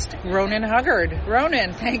our guest, Ronan Huggard.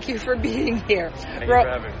 Ronan, thank you for being here. Thank you for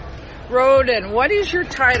having me. Ronan, what is your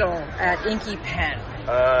title at Inky Pen?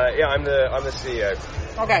 I'm the CEO.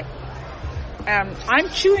 Okay. I'm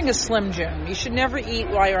chewing a Slim Jim. You should never eat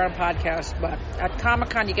while you're on a podcast, but at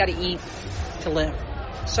Comic-Con you got to eat to live.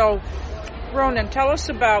 So, Ronan, tell us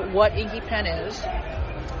about what Inky Pen is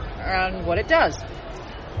and what it does.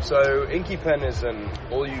 So, Inky Pen is an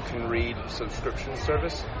all-you-can-read subscription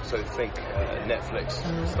service. So, think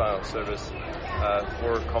Netflix-style service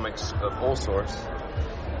for comics of all sorts.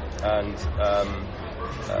 And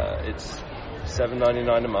it's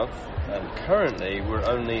 $7.99 a month. And currently, we're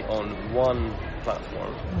only on one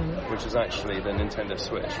platform, which is actually the Nintendo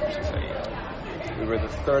Switch, which is we were the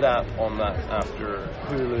third app on that after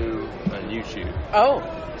Hulu and YouTube. Oh.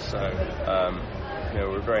 So,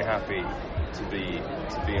 we're very happy to be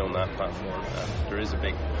on that platform. There is a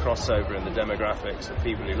big crossover in the demographics of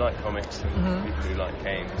people who like comics and people who like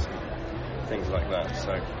games and things like that.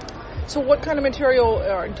 So what kind of material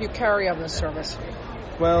do you carry on this service?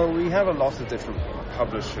 Well, we have a lot of different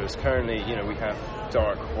publishers. Currently, we have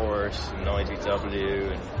Dark Horse and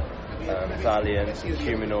IDW and Valiant and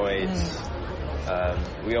Humanoids.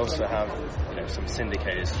 We also have, some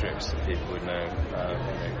syndicated strips that people would know.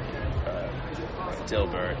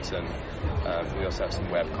 Dilbert, and we also have some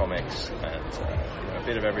web comics and a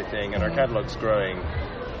bit of everything. And our catalog's growing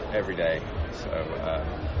every day, so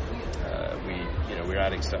we're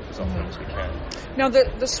adding stuff as often as we can. Now,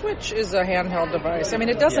 the Switch is a handheld device. I mean,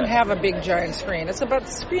 it doesn't have a big giant screen. The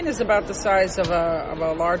screen is about the size of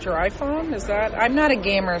a larger iPhone. Is that? I'm not a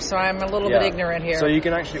gamer, so I'm a little bit ignorant here. So you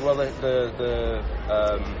can actually,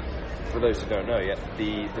 for those who don't know yet,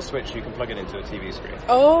 the Switch, you can plug it into a TV screen.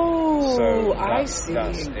 Oh, so I see.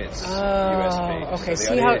 It's USB. Okay.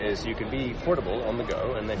 So the idea is you can be portable on the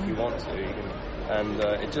go, and if you want to, you can. And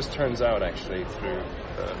it just turns out actually through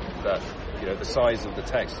that the size of the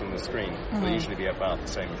text on the screen will usually be about the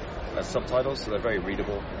same as subtitles, so they're very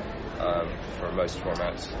readable for most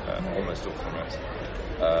formats, almost all formats.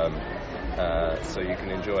 So you can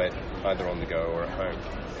enjoy it either on the go or at home.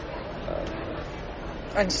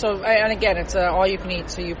 And again, it's all you can eat.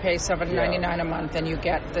 So you pay $7.99 a month, and you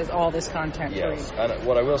get all this content free. Yes, and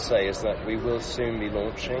what I will say is that we will soon be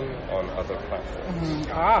launching on other platforms. In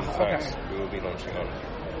fact, we will be launching on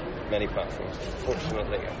many platforms.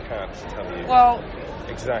 Fortunately, I can't tell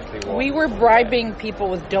you exactly what. We were bribing people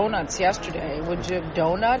with donuts yesterday. Would a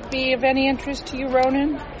donut be of any interest to you,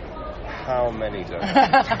 Ronan? How many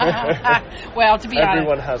donuts? Well, to be honest,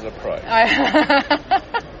 everyone has a price.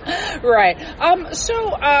 Right.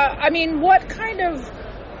 What kind of,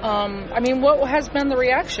 what has been the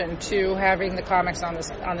reaction to having the comics on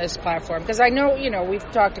this platform? Because I know, we've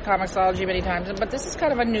talked to Comixology many times, but this is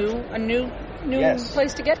kind of a new yes.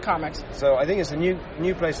 place to get comics. So I think it's a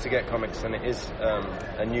new place to get comics, and it is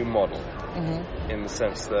a new model in the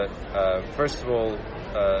sense that, first of all,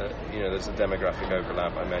 there's a demographic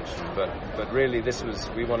overlap I mentioned, but really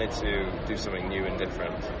we wanted to do something new and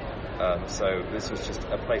different. So this was just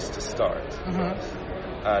a place to start.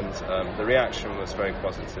 And the reaction was very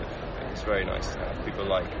positive. It was very nice to have people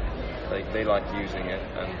they like using it,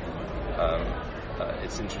 and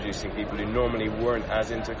it's introducing people who normally weren't as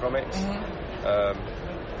into comics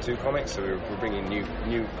to comics. So we're bringing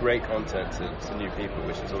new great content to new people,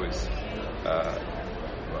 which is always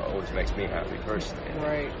makes me happy personally.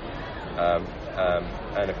 Right.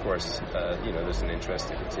 And of course, there's an interest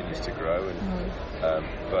that continues to grow,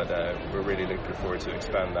 but we're really looking forward to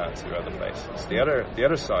expand that to other places. The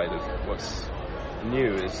other side of what's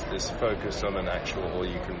new is this focus on an actual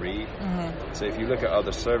all-you-can-read. So if you look at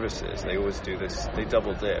other services, they always do this. They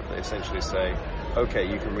double dip. They essentially say, okay,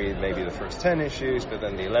 you can read maybe the first 10 issues, but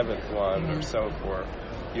then the 11th one or so forth,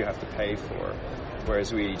 you have to pay for.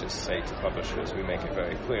 Whereas we just say to publishers, we make it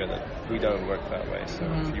very clear that we don't work that way. So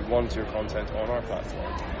if you want your content on our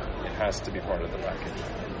platform, it has to be part of the package.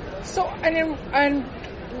 So, and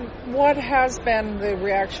what has been the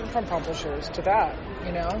reaction from publishers to that?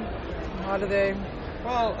 How do they?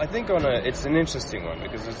 Well, I think it's an interesting one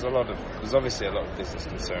because there's obviously a lot of business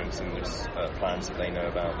concerns, and there's plans that they know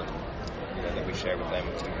about that we share with them,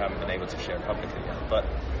 which we haven't been able to share publicly yet. But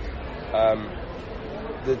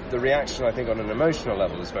the reaction, I think, on an emotional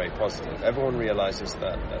level is very positive. Everyone realizes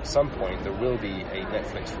that at some point there will be a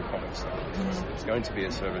Netflix for comics. There's going to be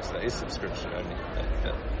a service that is subscription only,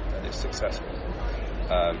 that is successful.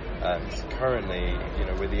 And currently,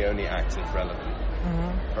 we're the only active, relevant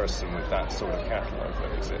person with that sort of catalog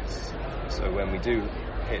that exists. So when we do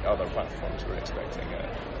hit other platforms, we're expecting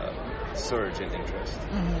a surge in interest.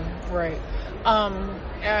 Right.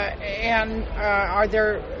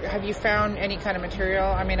 Have you found any kind of material?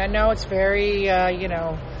 I mean, I know it's very,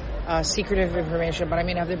 secretive information, but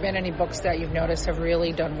have there been any books that you've noticed have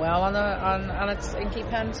really done well on its Inky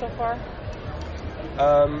Pen so far?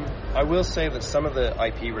 I will say that some of the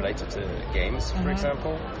IP related to games, for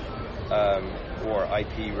example, or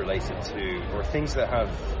IP related to, or things that have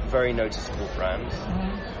very noticeable brands,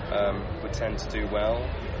 would tend to do well.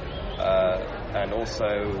 And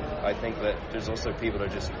also, I think that there's also people who are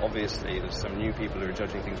just, obviously, there's some new people who are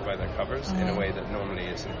judging things by their covers in a way that normally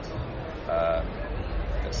isn't,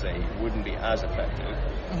 let's say, wouldn't be as effective.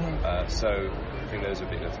 So I think those would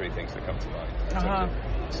be the three things that come to mind.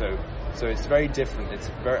 So So it's very different.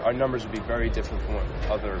 Our numbers would be very different from what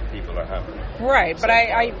other people are having. Right, so, but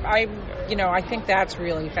I think that's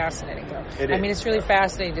really fascinating, though. It's really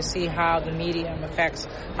fascinating to see how the medium affects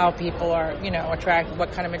how people are, attracted,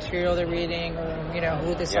 what kind of material they're reading, or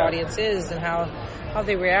who this audience is, and how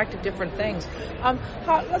they react to different things.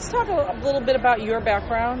 Let's talk a little bit about your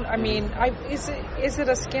background. I mean, is it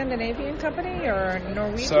a Scandinavian company or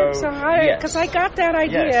Norwegian? Because I got that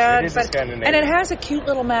idea. Yes, it is a Scandinavian. And it has a cute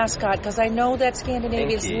little mascot, because I know that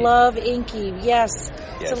Scandinavians love Inky. Yes.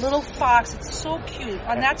 It's a little fox. It's so cute.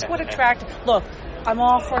 And that's what attracted... Look, I'm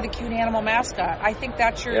all for the cute animal mascot. I think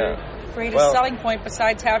that's your greatest selling point,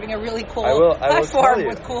 besides having a really cool platform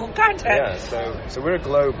with cool content. Yeah, so we're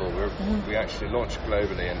global. We actually launch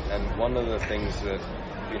globally, and one of the things that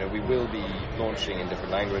we will be launching in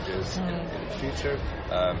different languages in the future.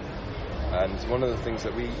 And one of the things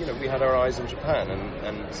that we had our eyes on Japan,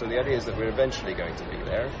 and so the idea is that we're eventually going to be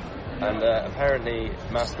there. And apparently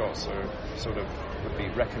mascots are would be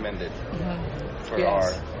recommended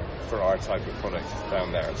for our type of product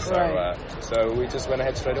down there. So so we just went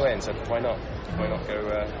ahead straight away and said, why not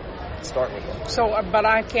go start with one. So, but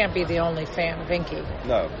I can't be the only fan of Inky.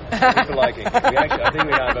 No, people like Inky. I think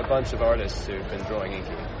we have a bunch of artists who've been drawing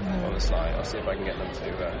Inky on the slide. I'll see if I can get them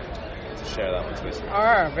to share that with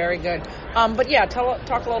Twitter. Very good. But yeah, talk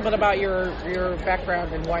a little bit about your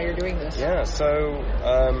background and why you're doing this. Yeah, so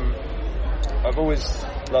I've always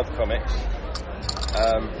loved comics,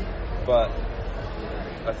 but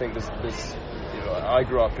I think there's I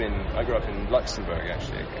grew up in Luxembourg,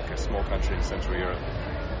 actually, a small country in Central Europe,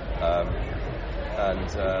 and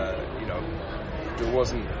there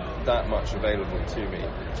wasn't that much available to me,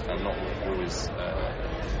 and not always.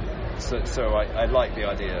 So I like the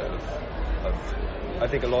idea of I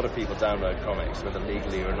think a lot of people download comics, whether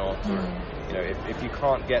legally or not, or if you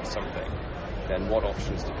can't get something, then what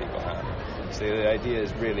options do people have? So the idea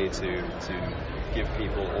is really to give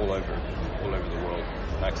people all over the world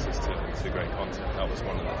access to great content. That was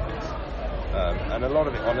one of the things. And a lot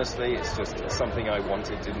of it, honestly, it's just something I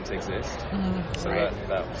wanted didn't exist. So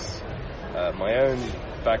that was my own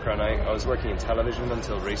background. I was working in television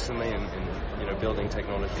until recently, in building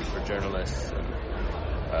technology for journalists, and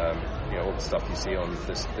all the stuff you see on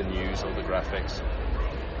the news, all the graphics,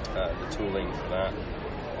 the tooling for that.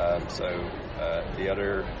 So the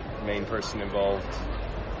other main person involved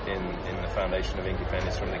in the foundation of Inky Pen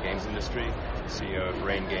is from the games industry, CEO of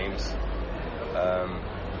Rain Games.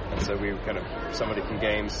 And so we were somebody from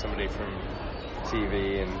games, somebody from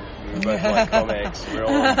TV, and we both like comics. We're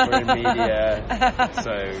in media,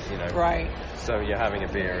 so So you're having a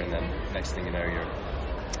beer, and then next thing you know, you're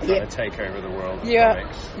trying to take over the world of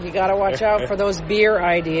comics. You got to watch out for those beer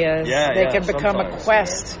ideas. They can become a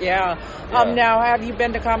quest. Now, have you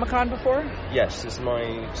been to Comic-Con before? Yes, this is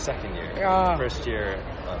my second year. First year,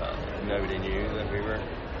 nobody knew that we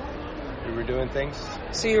were doing things.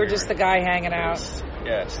 So you were just the guy hanging out.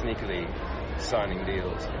 Sneakily signing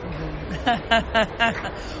deals.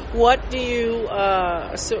 What do you?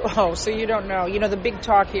 So you don't know? The big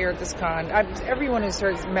talk here at this con. Everyone who's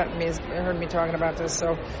met me has heard me talking about this,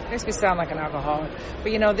 so it makes me sound like an alcoholic.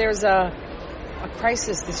 But there's a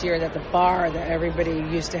crisis this year that the bar that everybody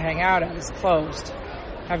used to hang out at is closed.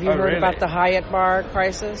 Have you heard about the Hyatt bar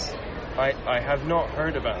crisis? I have not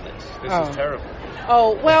heard about this. This is terrible.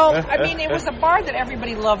 Oh, well, it was a bar that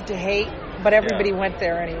everybody loved to hate, but everybody went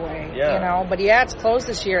there anyway, But it's closed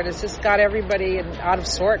this year, and it's just got everybody out of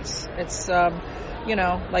sorts. It's,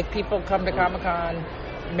 like people come to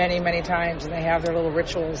Comic-Con many, many times, and they have their little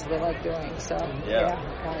rituals they like doing. So,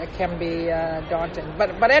 it can be daunting.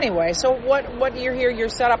 But anyway, so what you're here, you're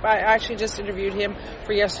set up. I actually just interviewed him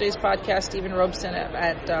for yesterday's podcast, Stephen Robeson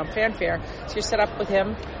at Fanfare. So you're set up with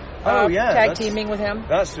him. Tag teaming with him.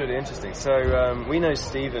 That's really interesting. So we know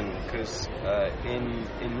Stephen because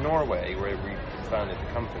in Norway, where we founded the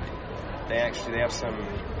company, they have some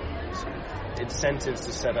incentives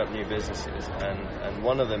to set up new businesses, and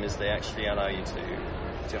one of them is they actually allow you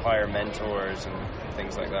to hire mentors and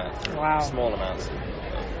things like that for small amounts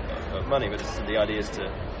of money. But the idea is to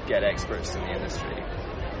get experts in the industry,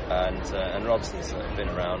 and Robson's been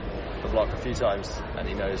around the block a few times, and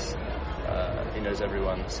he knows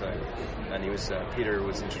everyone. So, and Peter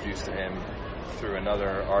was introduced to him through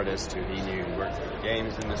another artist who he knew worked in the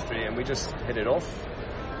games industry, and we just hit it off.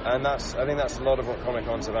 And I think that's a lot of what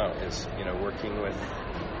Comic-Con's about, is working with,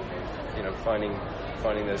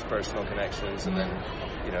 finding those personal connections, and then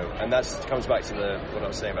and that comes back to what I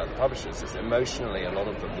was saying about the publishers. Is emotionally, a lot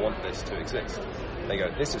of them want this to exist. They go,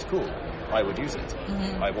 "This is cool. I would use it.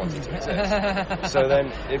 I want it to exist." So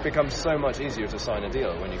then it becomes so much easier to sign a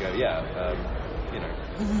deal when you go,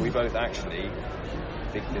 we both actually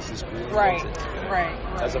think this is really right, wanted,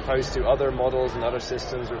 right. As opposed to other models and other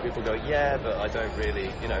systems where people go, yeah, but I don't really,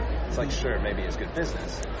 it's like, sure, maybe it's good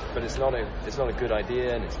business, but it's not a good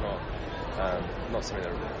idea, and it's not something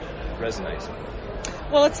that resonates.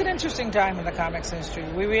 Well, it's an interesting time in the comics industry.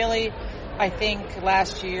 We really, I think,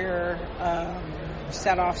 last year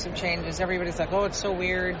set off some changes. Everybody's like, oh, it's so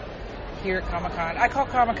weird here at Comic-Con. I call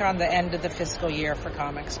Comic-Con the end of the fiscal year for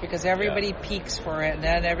comics because everybody peaks for it, and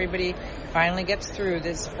then everybody finally gets through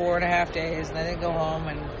this 4.5 days, and then they go home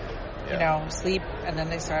and sleep, and then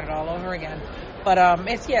they start it all over again. But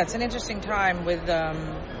it's an interesting time with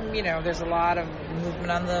there's a lot of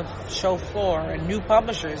movement on the show floor and new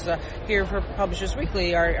publishers. Here for Publishers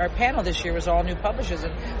Weekly, our panel this year was all new publishers,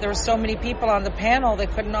 and there were so many people on the panel they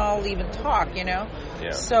couldn't all even talk, Yeah.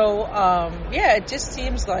 So it just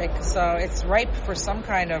seems like it's ripe for some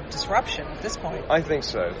kind of disruption at this point. I think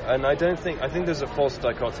so, and I think there's a false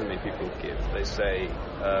dichotomy people give. They say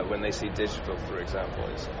when they see digital, for example,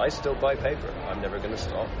 is I still buy paper. I'm never going to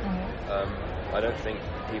stop. Mm-hmm. I don't think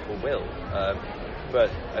people will. But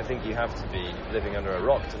I think you have to be living under a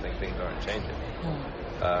rock to think things aren't changing.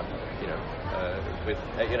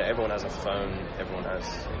 Everyone has a phone. Everyone has,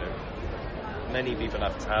 many people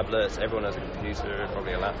have tablets. Everyone has a computer,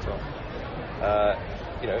 probably a laptop.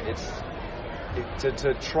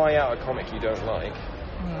 To try out a comic you don't like,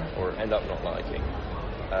 or end up not liking,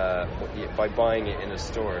 by buying it in a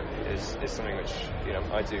store is something which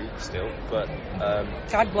I do still. But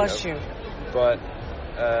God bless you. But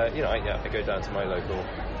I go down to my local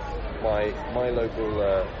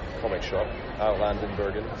comic shop, Outland in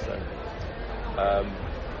Bergen. So,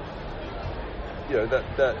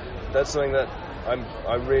 that's something that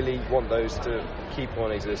I really want those to keep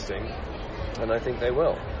on existing, and I think they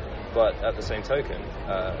will. But at the same token,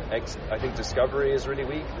 I think discovery is really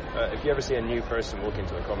weak. If you ever see a new person walk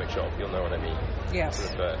into a comic shop, you'll know what I mean. Yes.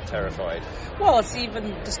 Sort of terrified. Well, it's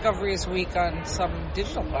even discovery is weak on some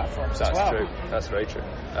digital platforms as well. That's true. That's very true.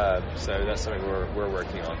 So that's something we're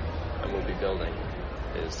working on, and we'll be building,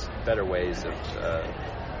 is better ways of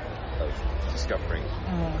discovering.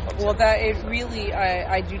 Well,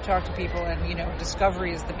 I do talk to people, and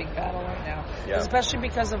discovery is the big battle right now, especially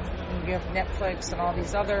because of you have Netflix and all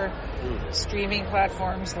these other streaming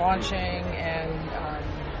platforms launching, and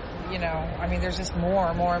there's just more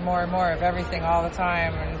of everything all the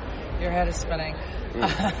time, and your head is spinning.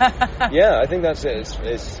 Yeah, I think that's it.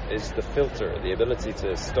 It's the filter, the ability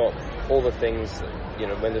to stop all the things that,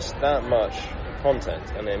 when there's that much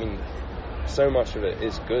content, and I mean, so much of it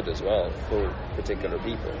is good as well for particular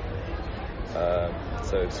people.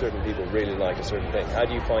 So certain people really like a certain thing. How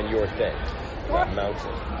do you find your thing? That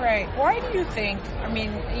mountain. Right. Why do you think,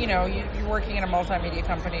 you're working in a multimedia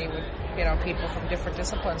company with, people from different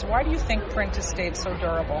disciplines. Why do you think print has stayed so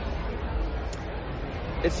durable?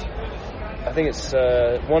 I think it's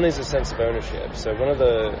one is a sense of ownership. So one of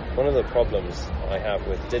the problems I have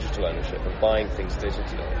with digital ownership and buying things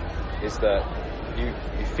digitally is that you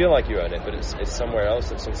feel like you own it, but it's somewhere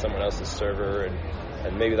else. It's on someone else's server,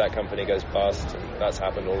 and maybe that company goes bust, and that's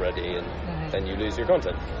happened already, and then you lose your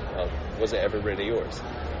content. Was it ever really yours?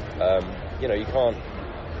 You can't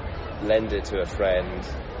lend it to a friend.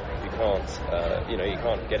 You can't, you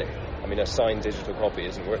can't get it. I mean, a signed digital copy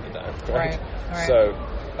isn't worth it now, right? So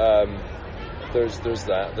there's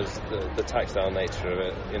that. There's the tactile nature of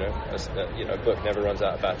it. A book never runs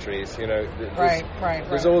out of batteries.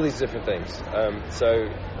 There's all these different things. So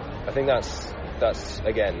I think that's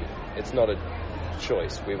again, it's not a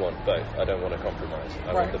choice. We want both. I don't want to compromise.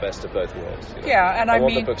 I want the best of both worlds. Yeah, and I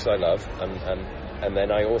want the books I love, and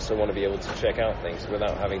then I also want to be able to check out things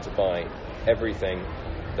without having to buy everything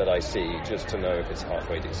that I see just to know if it's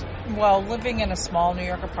halfway decent. Well, living in a small New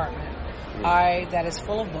York apartment, that is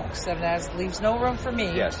full of books and leaves no room for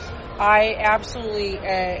me. Yes. I absolutely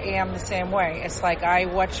am the same way. It's like I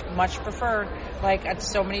much prefer,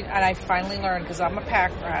 so many, and I finally learned, because I'm a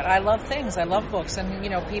pack rat. I love things. I love books. And,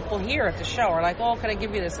 people here at the show are like, oh, can I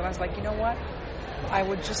give you this? And I was like, you know what? I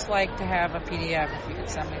would just like to have a PDF if you could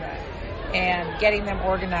send me that. And getting them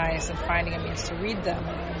organized and finding a means to read them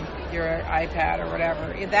on your iPad or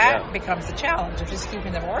whatever, that becomes the challenge of just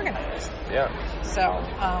keeping them organized. Yeah. So,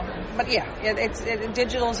 but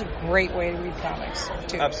digital is a great way to read comics,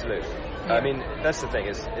 too. Absolutely. Yeah. I mean, that's the thing.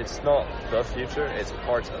 It's not the future. It's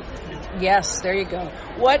part of the future. Yes, there you go.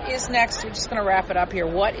 What is next? We're just going to wrap it up here.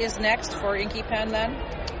 What is next for Inky Pen, then?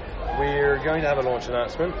 We're going to have a launch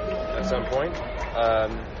announcement at some point.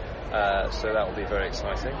 So that will be very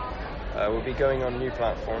exciting. We'll be going on new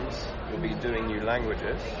platforms. We'll be doing new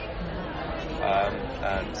languages.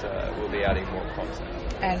 and we'll be adding more content.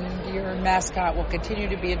 And your mascot will continue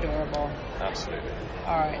to be adorable. Absolutely.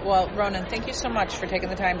 All right. Well, Ronan, thank you so much for taking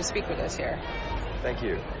the time to speak with us here. Thank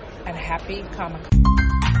you. And happy Comic-Con.